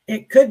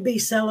 It could be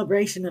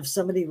celebration of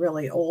somebody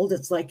really old.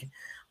 It's like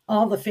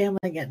all the family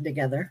getting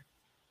together.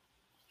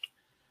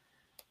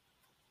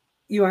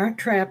 You aren't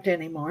trapped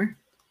anymore.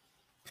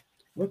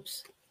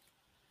 Whoops.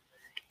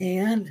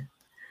 And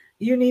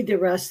you need to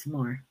rest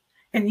more.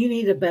 And you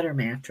need a better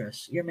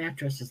mattress. Your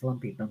mattress is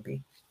lumpy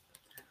bumpy.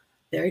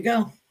 There you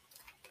go.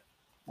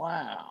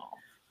 Wow.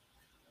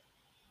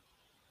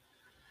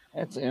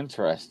 That's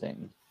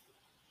interesting.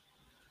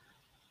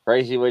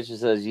 Crazy Witch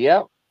says,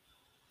 yep.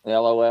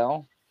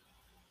 LOL.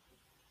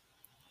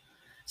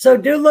 So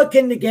do look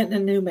into getting a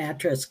new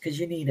mattress because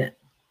you need it.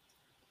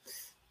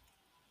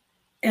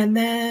 And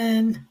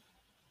then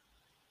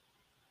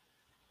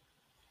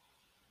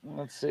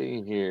let's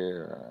see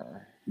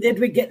here. Did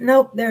we get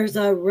nope? There's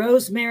a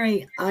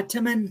Rosemary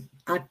Ottoman.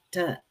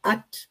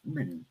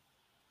 Ottoman.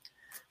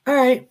 All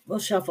right, we'll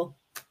shuffle.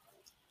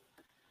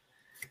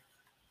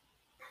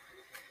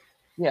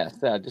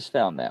 Yes, I just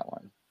found that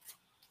one.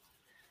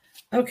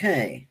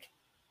 Okay.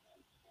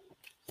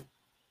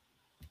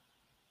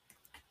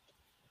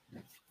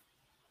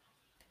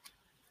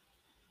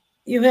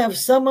 You have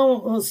someone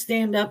who will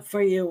stand up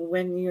for you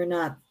when you're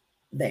not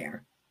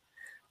there.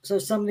 So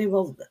somebody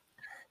will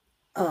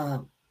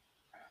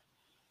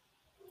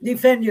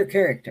defend your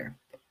character.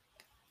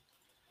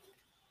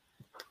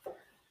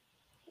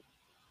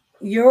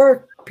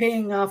 You're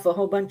paying off a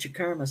whole bunch of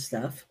karma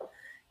stuff,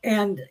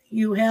 and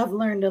you have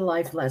learned a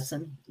life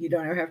lesson. You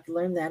don't ever have to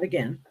learn that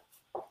again.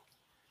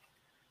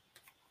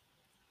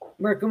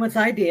 Working with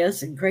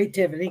ideas and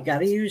creativity, got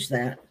to use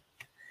that.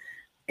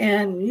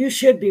 And you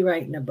should be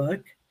writing a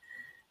book.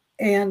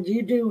 And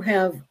you do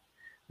have,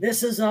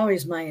 this is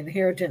always my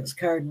inheritance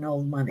card and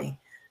old money.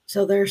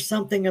 So there's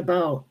something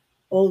about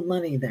old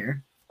money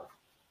there.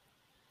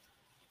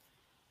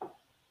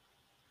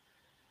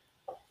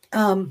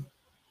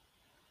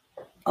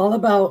 All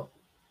about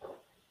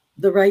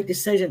the right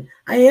decision.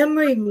 I am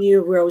reading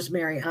you,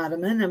 Rosemary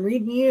Ottoman. I'm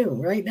reading you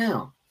right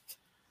now.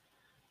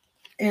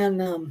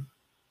 And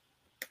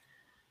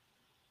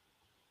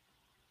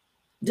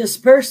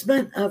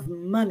disbursement of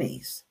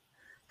monies.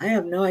 I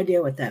have no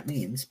idea what that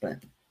means, but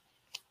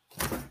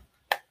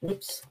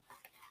whoops.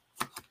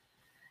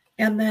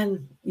 And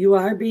then you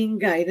are being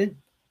guided.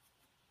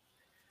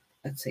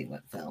 Let's see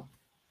what fell.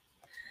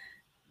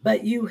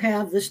 But you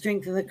have the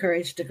strength and the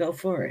courage to go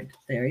forward.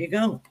 There you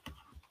go.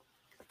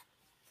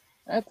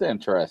 That's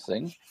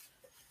interesting.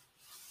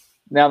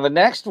 Now, the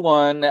next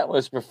one that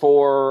was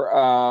before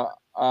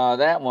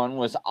that one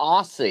was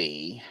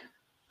Aussie.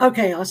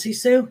 Okay, Aussie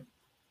Sue.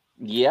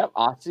 Yep,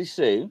 Aussie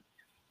Sue.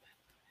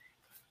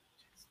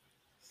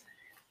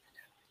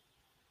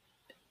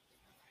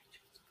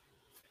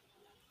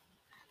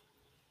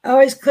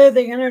 Always clear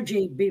the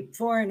energy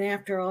before and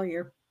after all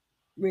your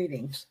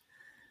readings.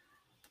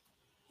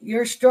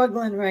 You're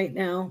struggling right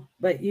now,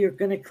 but you're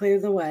going to clear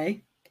the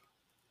way.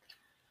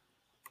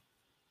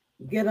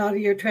 Get out of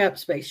your trap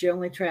space. You're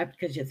only trapped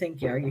because you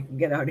think you are. You can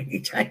get out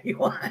anytime you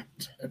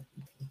want.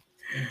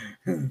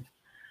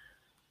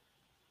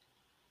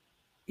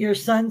 Your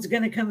son's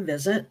going to come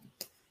visit.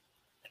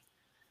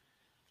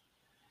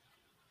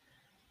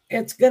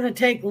 It's going to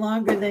take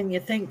longer than you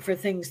think for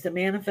things to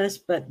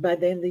manifest, but by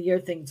the end of the year,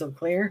 things will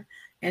clear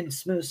and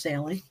smooth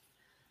sailing.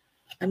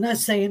 I'm not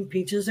saying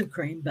peaches and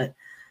cream, but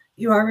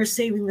you are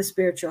receiving the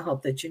spiritual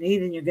help that you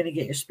need, and you're going to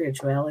get your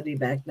spirituality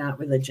back, not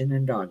religion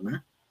and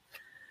dogma.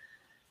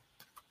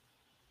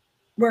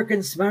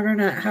 Working smarter,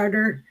 not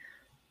harder,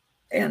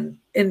 and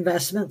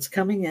investments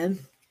coming in.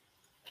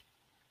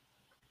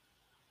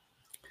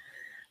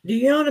 Do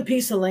you own a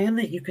piece of land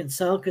that you can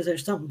sell? Because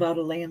there's something about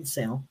a land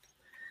sale.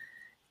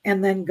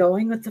 And then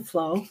going with the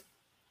flow.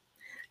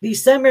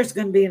 December is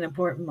going to be an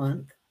important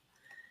month.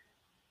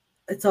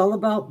 It's all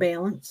about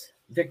balance,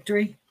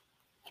 victory,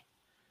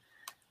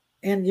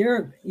 and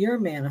your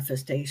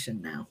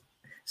manifestation now.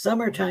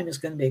 Summertime is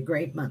going to be a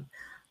great month.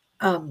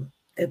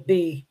 It'd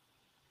be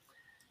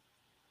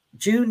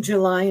June,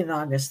 July, and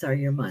August are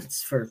your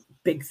months for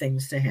big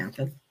things to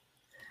happen.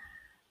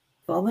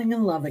 Falling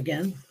in love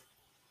again.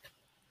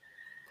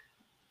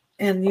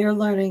 And you're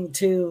learning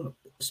to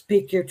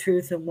speak your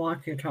truth and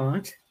walk your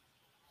talk.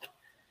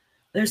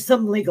 There's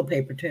some legal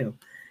paper too.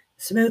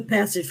 Smooth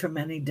passage from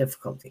any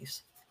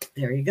difficulties.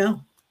 There you go.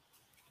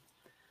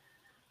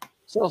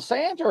 So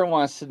Sandra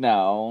wants to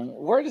know,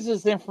 where does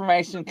this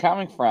information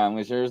coming from?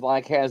 Is there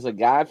has a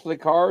guide for the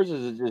cards, or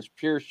is it just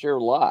pure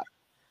sheer luck?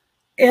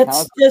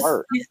 It's just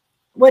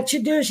what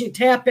you do is you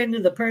tap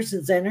into the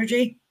person's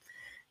energy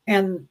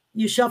and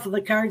you shuffle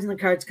the cards, and the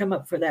cards come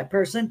up for that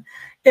person.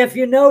 If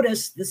you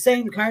notice, the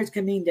same cards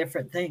can mean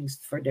different things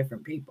for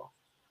different people.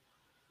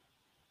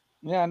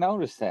 Yeah, I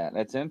noticed that.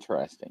 That's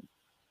interesting.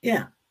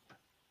 Yeah.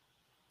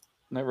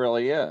 It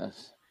really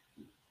is.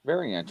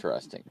 Very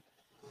interesting.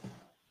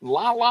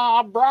 La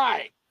la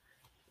bright.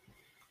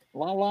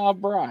 La la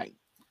bright.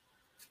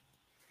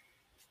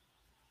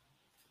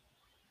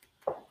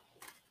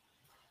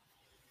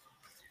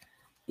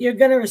 You're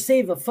going to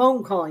receive a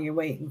phone call you're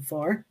waiting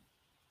for.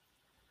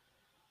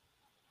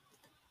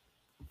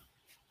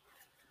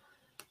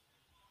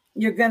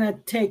 You're going to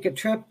take a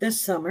trip this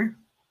summer.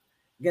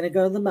 You're going to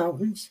go to the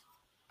mountains.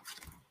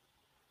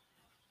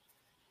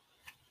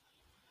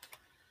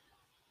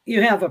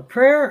 You have a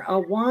prayer, a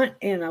want,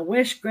 and a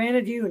wish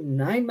granted you in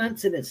 9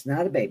 months, and it's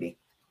not a baby.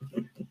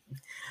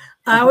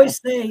 I always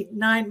say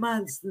 9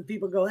 months, and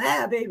people go,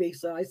 baby.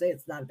 So I say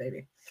it's not a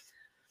baby.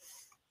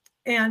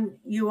 And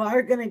you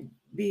are going to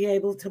be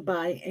able to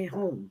buy a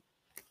home.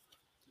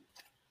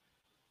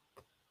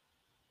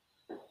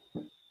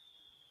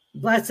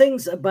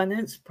 Blessings,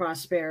 abundance,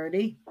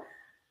 prosperity.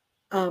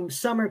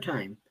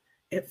 Summertime.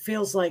 It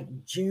feels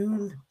like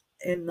June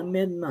in the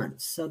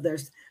mid-months. So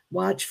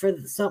watch for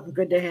something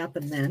good to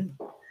happen then.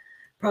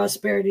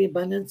 Prosperity,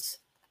 abundance.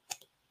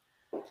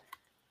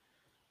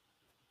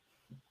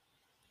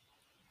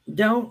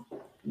 Don't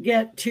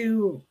get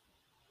too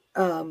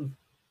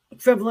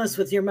frivolous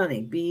with your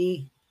money.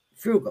 Be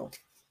frugal.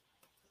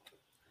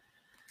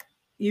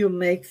 You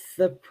make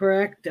the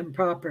correct and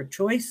proper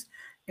choice,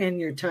 and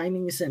your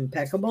timing is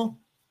impeccable.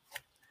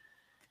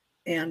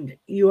 And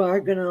you are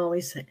going to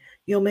always say,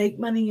 you'll make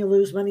money, you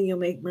lose money, you'll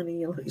make money,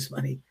 you lose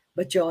money,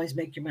 but you always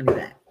make your money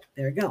back.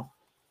 There you go.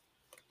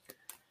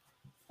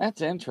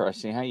 That's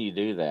interesting how you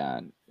do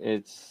that.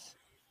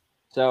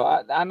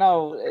 I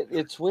know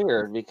it's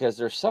weird because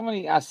there's so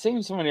many, I've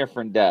seen so many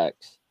different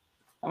decks.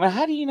 I mean,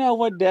 how do you know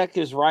what deck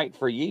is right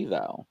for you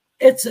though?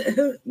 It's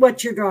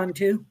what you're drawn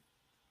to.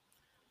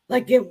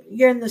 Like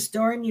you're in the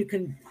store and you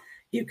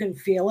can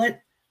feel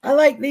it. I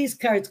like these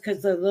cards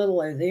because they're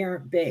littler. They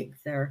aren't big.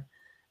 They're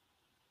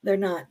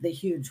not the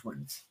huge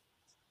ones.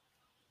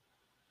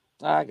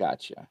 I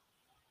got you.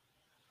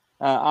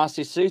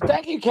 Aussie Sue,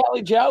 thank you,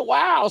 Kelly Joe.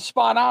 Wow,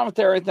 spot on with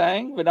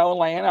everything. Vanilla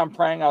Land, I'm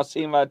praying I'll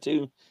see my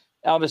two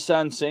eldest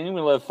sons soon.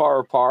 We live far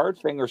apart.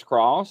 Fingers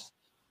crossed.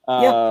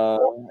 Yep.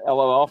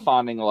 LOL,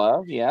 finding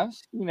love.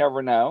 Yes, you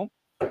never know.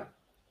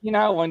 You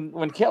know,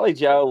 when Kelly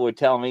Joe would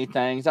tell me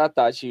things, I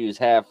thought she was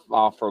half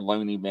off for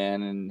Looney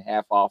Bin and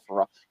half off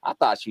for. I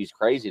thought she was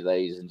crazy,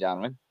 ladies and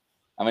gentlemen.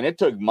 I mean, it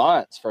took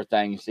months for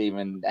things to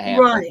even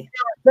happen. Right.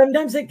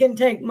 Sometimes it can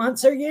take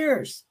months or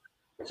years.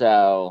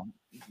 So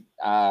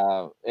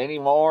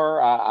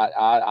anymore,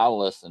 I'll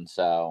listen.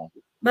 So,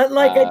 but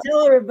like I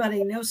tell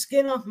everybody, no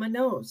skin off my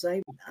nose.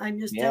 I'm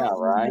just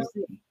telling right.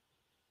 you.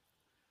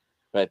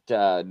 But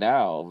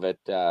no, but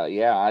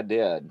yeah, I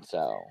did.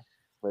 So,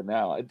 but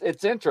no,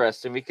 it's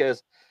interesting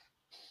because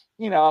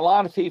a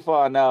lot of people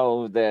I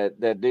know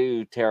that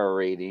do tarot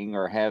reading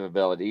or have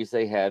abilities,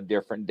 they have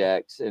different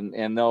decks,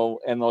 and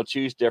they'll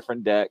choose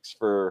different decks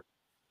for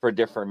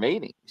different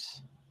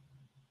meetings.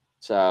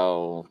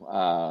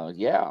 So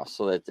yeah,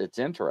 so it's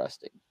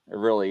interesting. It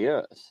really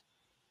is.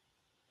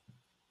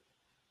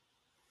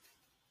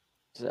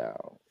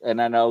 So,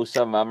 and I know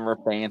some of them are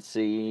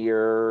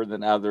fancier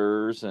than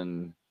others,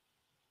 and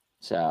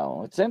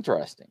so it's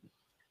interesting.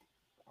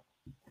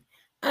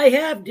 I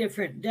have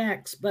different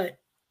decks, but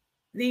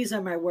these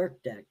are my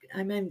work deck.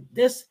 I mean,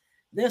 this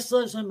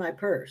lives in my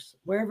purse.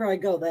 Wherever I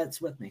go,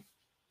 that's with me.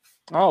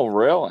 Oh,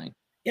 really?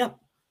 Yep.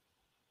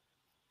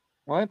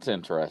 Well, that's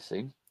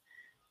interesting.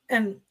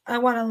 And I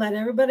want to let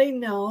everybody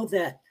know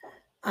that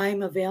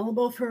I'm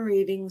available for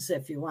readings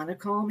if you want to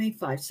call me,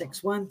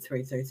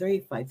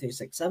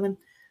 561-333-5367.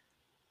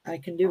 I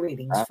can do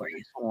readings for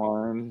you.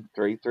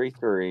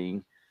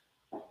 561-333.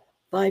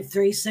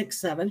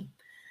 5367.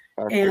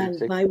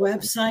 And my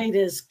website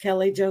is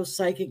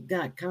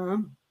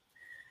kellyjoepsychic.com.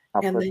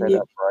 I'll and put then that you,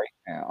 up right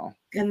now.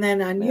 And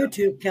then on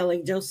YouTube,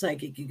 Kelly Joe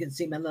Psychic, you can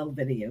see my little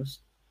videos.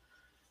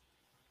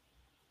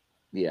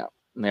 Yeah.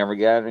 There we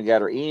go. We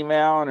got her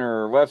email and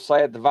her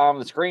website at the bottom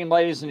of the screen,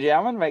 ladies and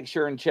gentlemen. Make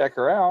sure and check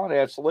her out.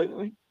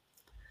 Absolutely.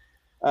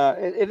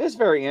 It is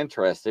very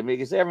interesting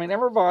because, I mean,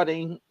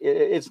 everybody,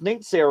 it's neat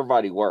to see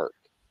everybody work.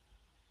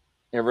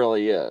 It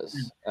really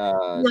is.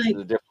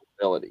 The different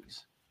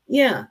abilities.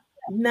 Yeah.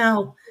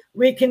 Now,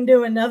 we can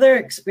do another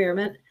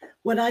experiment.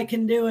 What I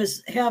can do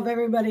is have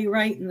everybody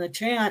write in the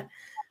chat.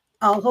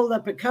 I'll hold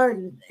up a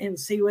card and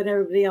see what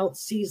everybody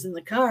else sees in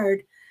the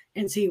card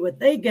and see what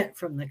they get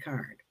from the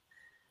card.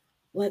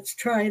 Let's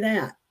try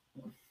that.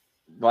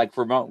 Like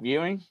remote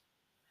viewing?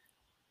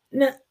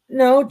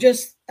 No,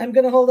 just I'm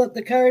going to hold up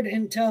the card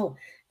and tell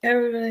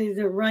everybody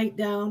to write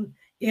down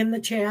in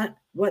the chat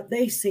what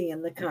they see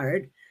in the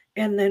card,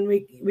 and then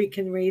we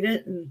can read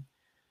it and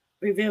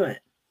review it.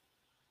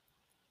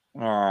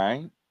 All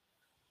right.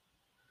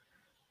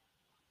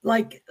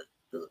 Like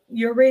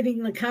you're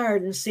reading the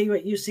card and see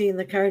what you see in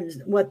the card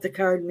and what the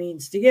card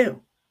means to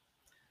you.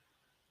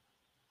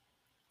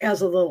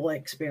 As a little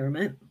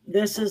experiment,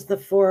 this is the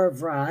Four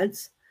of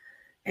Rods,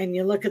 and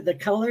you look at the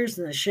colors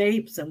and the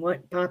shapes and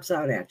what pops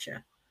out at you.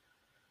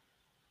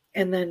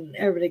 And then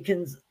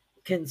everybody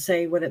can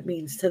say what it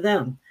means to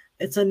them.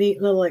 It's a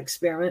neat little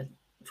experiment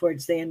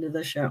towards the end of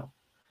the show.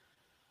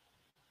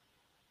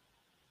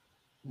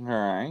 All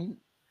right.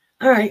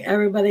 All right,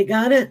 everybody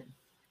got it?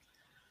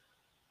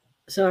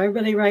 So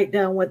everybody write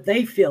down what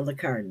they feel the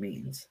card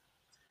means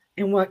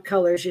and what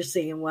colors you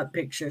see and what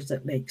pictures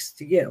it makes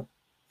to you.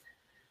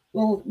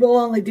 We'll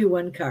only do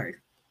one card.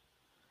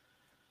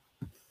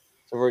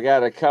 So we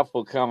got a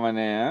couple coming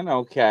in.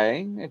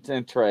 Okay, it's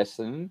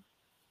interesting.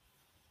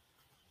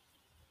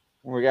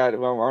 We got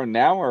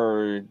now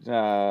we're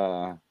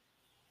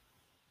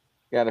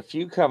got a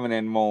few coming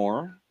in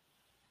more.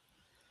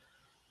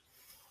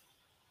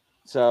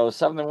 So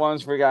some of the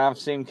ones I've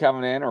seen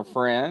coming in are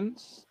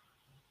friends,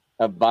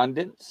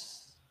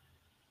 abundance,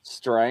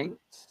 strength,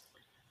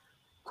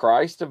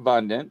 Christ,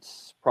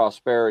 abundance,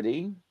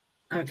 prosperity,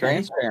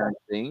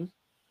 transparency.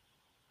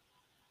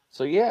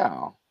 So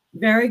yeah.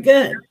 Very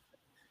good.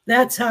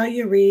 That's how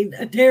you read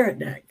a tarot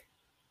deck.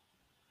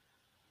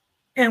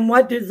 And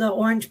what do the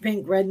orange,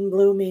 pink, red, and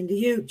blue mean to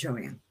you,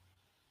 Joanne?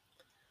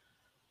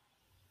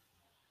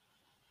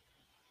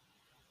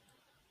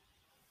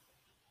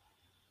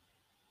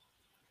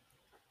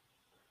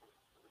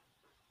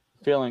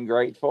 Feeling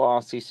grateful,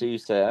 Aussie Sue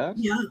says.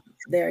 Yeah,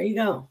 there you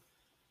go.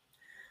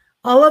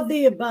 All of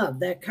the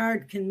above. That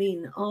card can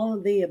mean all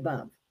of the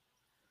above.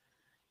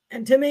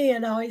 And to me,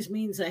 it always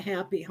means a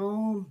happy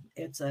home.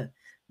 It's a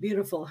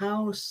beautiful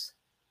house.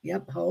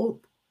 Yep,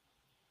 hope.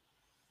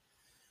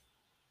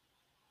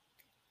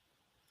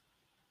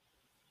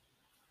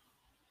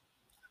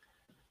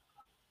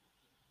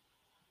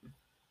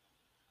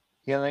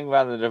 Healing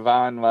by the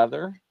Divine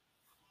Mother.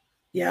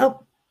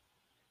 Yep.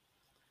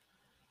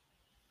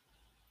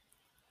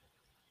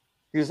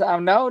 Because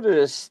I've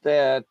noticed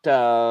that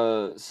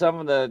some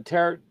of the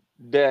tarot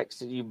decks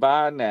that you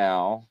buy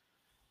now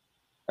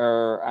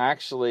are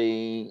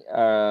actually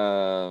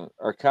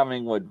are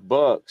coming with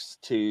books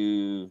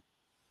to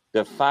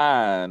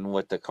define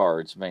what the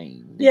cards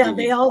mean. Yeah,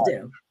 they all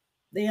do.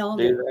 They all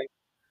do. They?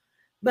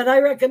 But I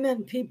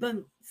recommend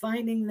people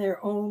finding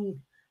their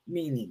own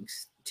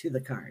meanings to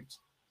the cards.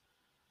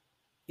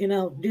 You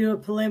know, do a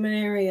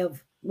preliminary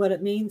of what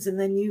it means, and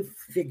then you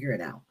figure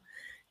it out.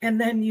 And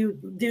then you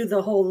do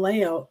the whole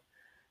layout.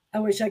 I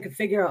wish I could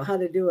figure out how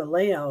to do a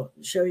layout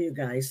and show you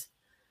guys.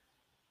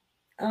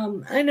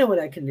 I know what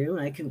I can do.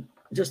 I can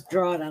just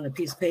draw it on a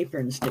piece of paper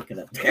and stick it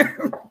up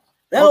there.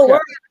 That'll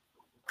work.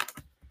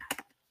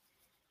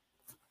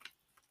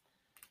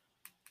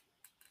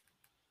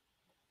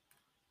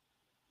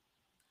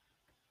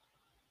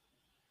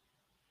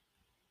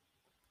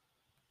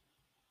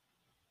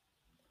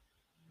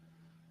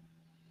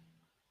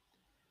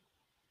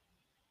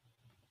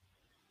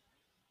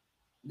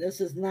 This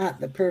is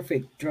not the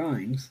perfect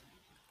drawings.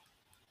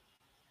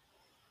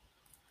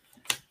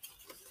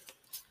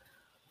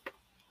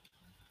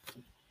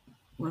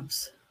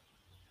 Whoops.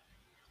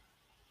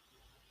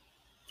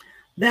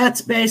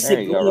 That's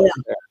basically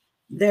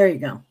there you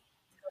go.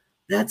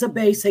 That's a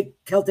basic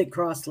Celtic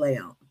cross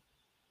layout.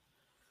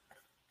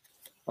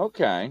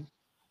 Okay.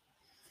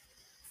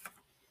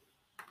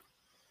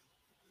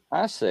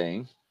 I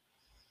see.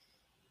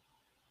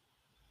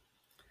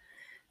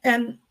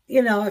 And,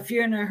 you know, if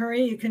you're in a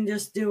hurry, you can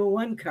just do a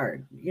one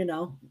card, you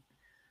know.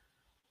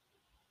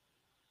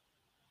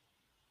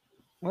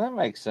 Well, that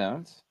makes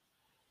sense.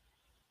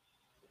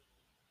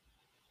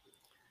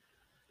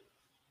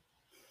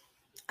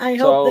 I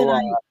hope that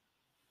I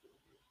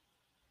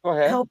go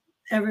ahead. help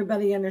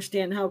everybody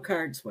understand how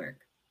cards work.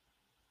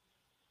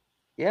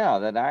 Yeah,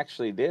 that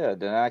actually did.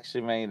 That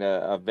actually made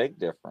a big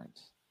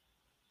difference.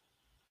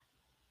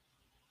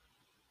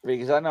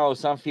 Because I know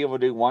some people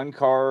do 1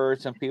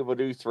 card, some people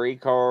do 3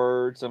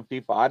 cards, some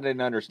people, I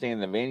didn't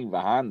understand the meaning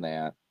behind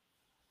that.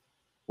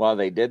 Why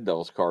they did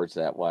those cards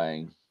that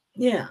way.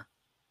 Yeah.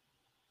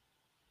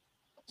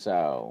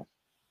 So,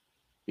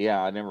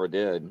 yeah, I never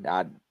did.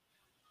 But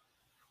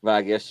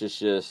I guess it's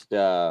just,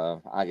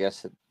 I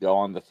guess go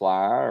on the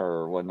fly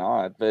or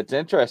whatnot. But it's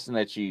interesting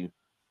that you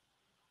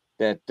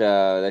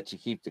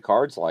keep the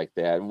cards like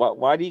that.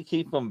 Why do you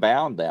keep them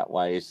bound that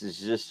way? Is this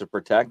just to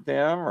protect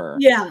them, or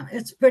Yeah,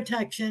 it's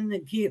protection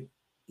to keep,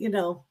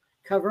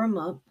 cover them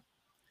up.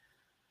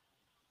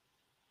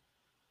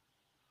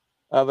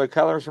 other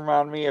colors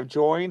remind me of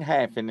joy and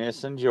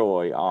happiness and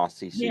joy?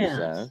 Aussie Sue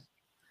Yes.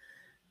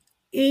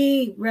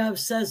 says. Rev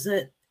says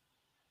that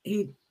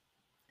he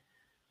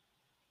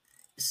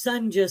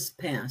son just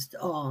passed.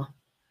 Oh,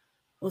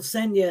 we'll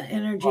send you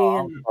energy Oh,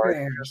 I'm and sorry to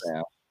prayers.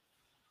 hear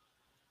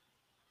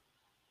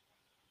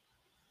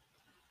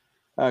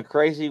that.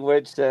 Crazy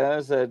Witch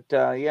says that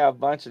yeah, a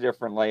bunch of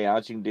different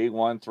layouts. You can do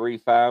 1, 3,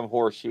 5,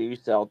 horseshoe,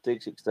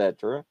 Celtics,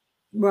 etc.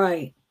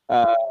 Right.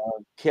 Uh,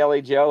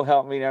 Kelly Joe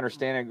helped me to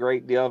understand a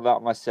great deal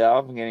about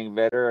myself and getting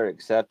better at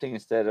accepting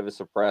instead of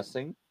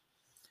suppressing.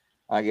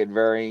 I get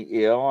very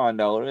ill. I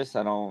notice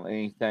I don't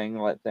anything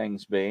let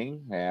things be.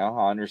 Yeah,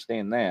 I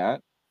understand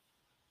that.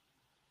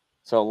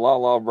 So,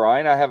 Lala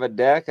Brian, I have a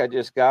deck I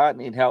just got.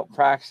 Need help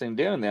practicing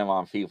doing them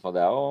on people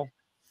though.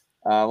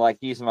 Like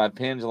using my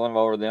pendulum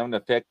over them to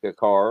pick a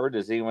card.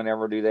 Does anyone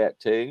ever do that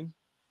too?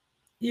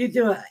 You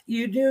do it.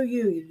 You do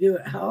you. You do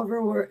it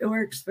however it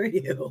works for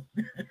you.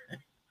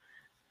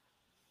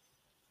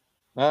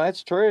 Well,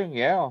 that's true.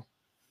 Yeah.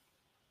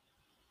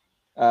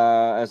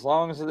 As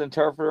long as the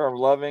interpreter of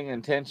loving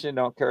intention,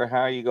 don't care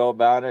how you go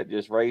about it,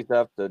 just raise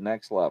up the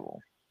next level.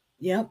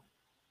 Yep.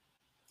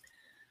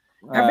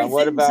 What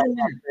Everything's about in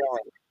my there.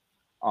 feeling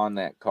on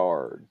that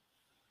card?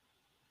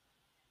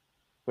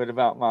 What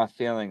about my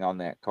feeling on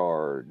that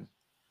card?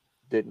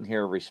 Didn't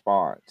hear a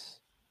response.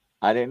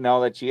 I didn't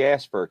know that you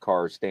asked for a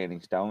card,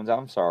 Standing Stones.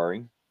 I'm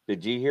sorry.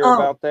 Did you hear Oh,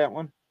 about that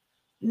one?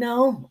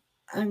 no,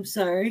 I'm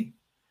sorry.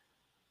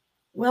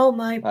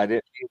 Well, I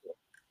didn't.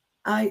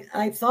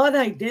 I thought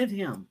I did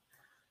him.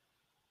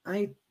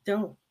 I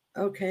don't.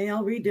 Okay,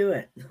 I'll redo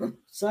it.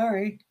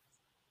 Sorry.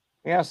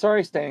 Yeah,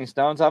 sorry, Standing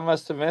Stones. I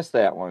must have missed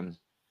that one.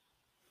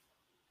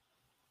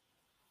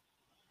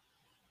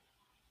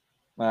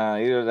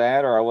 Either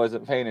that or I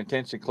wasn't paying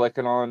attention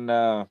clicking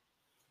on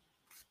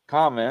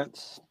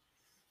comments.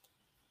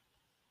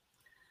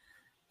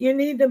 You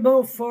need to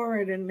move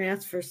forward and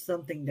ask for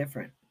something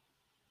different.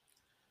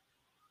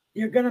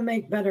 You're going to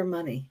make better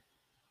money.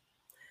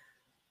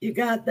 You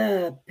got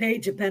the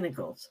Page of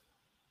Pentacles.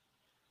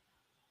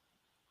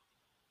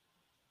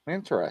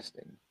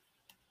 Interesting.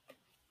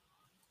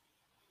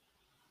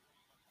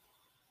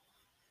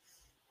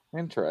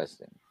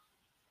 Interesting.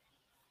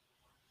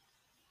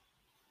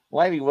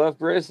 Lady Wolf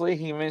Grizzly,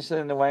 he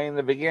mentioned the way in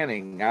the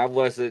beginning. I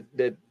wasn't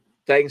that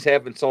things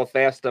happen so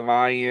fast on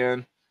my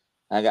end.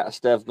 I got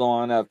stuff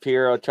going up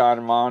here. I'm trying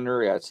to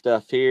monitor. I got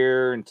stuff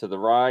here and to the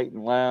right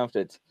and left.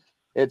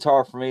 It's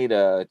hard for me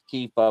to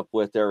keep up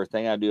with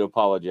everything. I do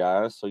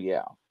apologize. So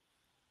yeah.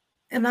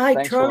 And I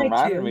Thanks for try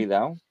reminding to. me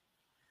though.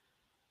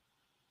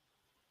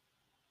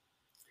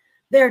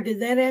 There,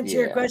 did that answer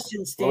your Yeah.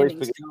 question, Well, at least Standing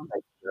we Stone?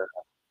 got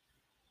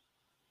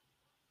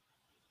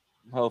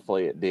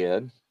hopefully it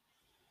did.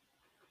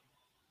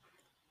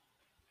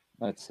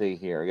 Let's see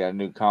here. I got a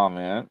new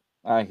comment.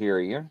 I hear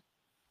you.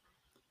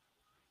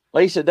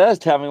 Lisa does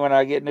tell me when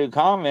I get new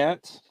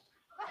comments.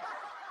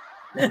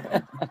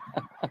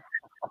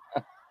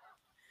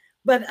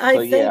 But I So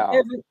thank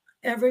yeah.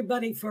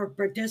 everybody for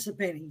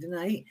participating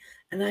tonight,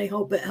 and I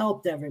hope it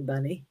helped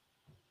everybody.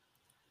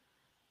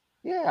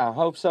 Yeah, I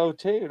hope so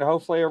too. And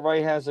hopefully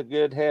everybody has a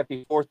good,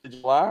 happy 4th of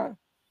July.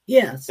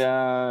 Yes.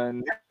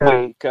 Next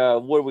week,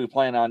 what are we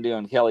planning on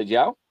doing, Kelly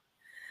Joe?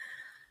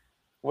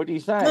 What do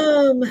you think?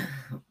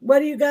 What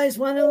do you guys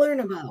want to learn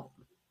about?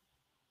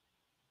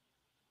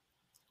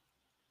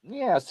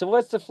 Yeah, so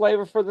what's the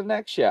flavor for the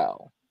next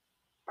show?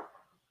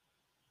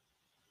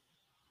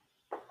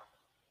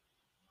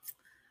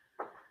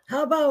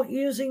 How about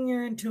using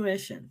your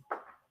intuition?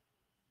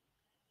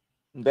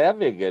 That'd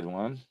be a good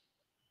one.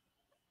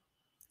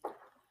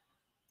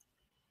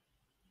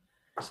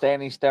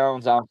 Standing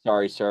Stones, I'm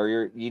sorry,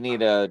 sir. You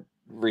need to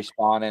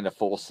respond in a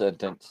full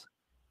sentence.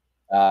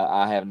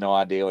 I have no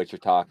idea what you're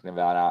talking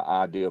about.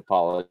 I do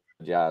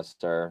apologize,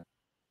 sir.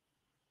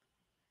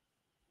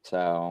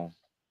 So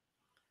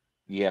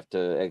you have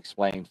to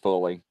explain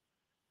fully.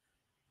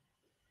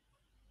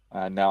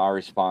 Now I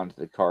respond to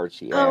the card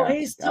she Oh, asked.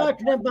 he's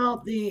talking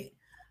about the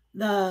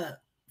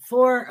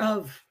 4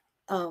 of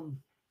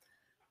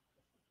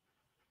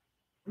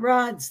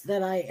rods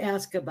that I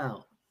ask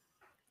about.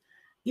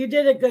 You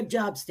did a good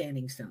job,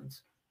 Standing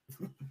Stones.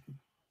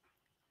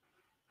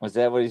 Was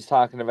that what he's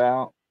talking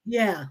about?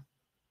 Yeah.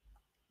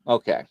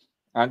 Okay.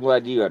 I'm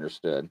glad you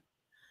understood.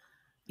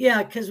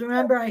 Yeah, because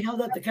remember I held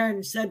up the card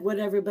and said what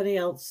everybody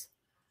else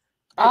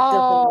It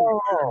doesn't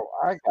work. Oh,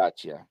 I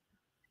got you.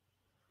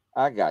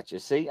 I got you.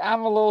 See,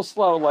 I'm a little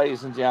slow,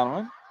 ladies and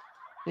gentlemen.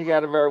 You got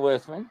to bear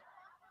with me.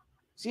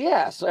 So,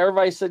 yeah, so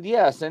everybody said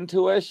yes,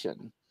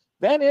 intuition.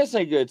 That is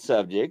a good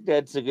subject.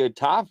 That's a good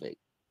topic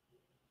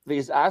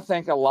because I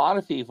think a lot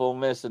of people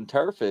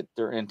misinterpret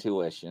their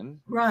intuition.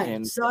 Right.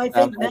 And So I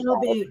some think they that'll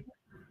call it, be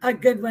a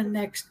good one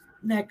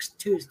next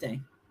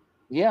Tuesday.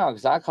 yeah,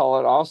 because I call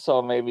it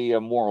also maybe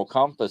a moral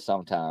compass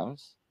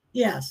sometimes.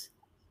 Yes.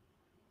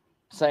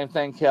 Same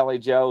thing, Kelly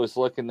Joe is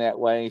looking that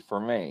way for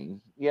me.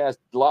 Yes,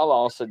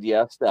 Lala said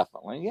yes,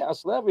 definitely. Yeah,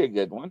 so that'll be a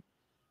good one.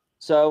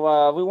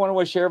 So we want to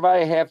wish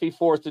everybody a happy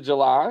 4th of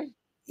July.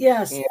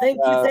 Yes. And Thank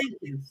you. Thank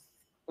you.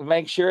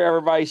 make sure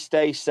everybody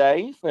stays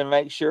safe and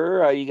make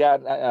sure you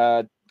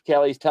got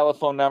Kelly's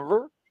telephone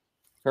number,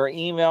 her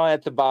email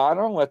at the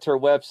bottom with her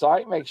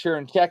website. Make sure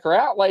and check her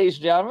out, ladies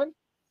and gentlemen.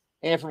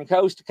 And from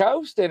coast to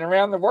coast and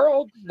around the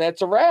world,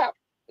 that's a wrap.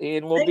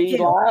 And we'll Thank be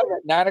you. live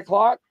at 9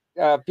 o'clock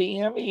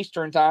p.m.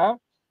 Eastern time.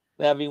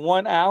 That'll be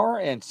 1 hour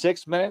and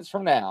 6 minutes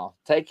from now.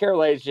 Take care,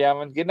 ladies and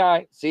gentlemen. Good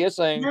night. See you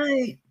soon.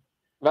 Night.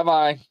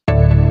 Bye-bye.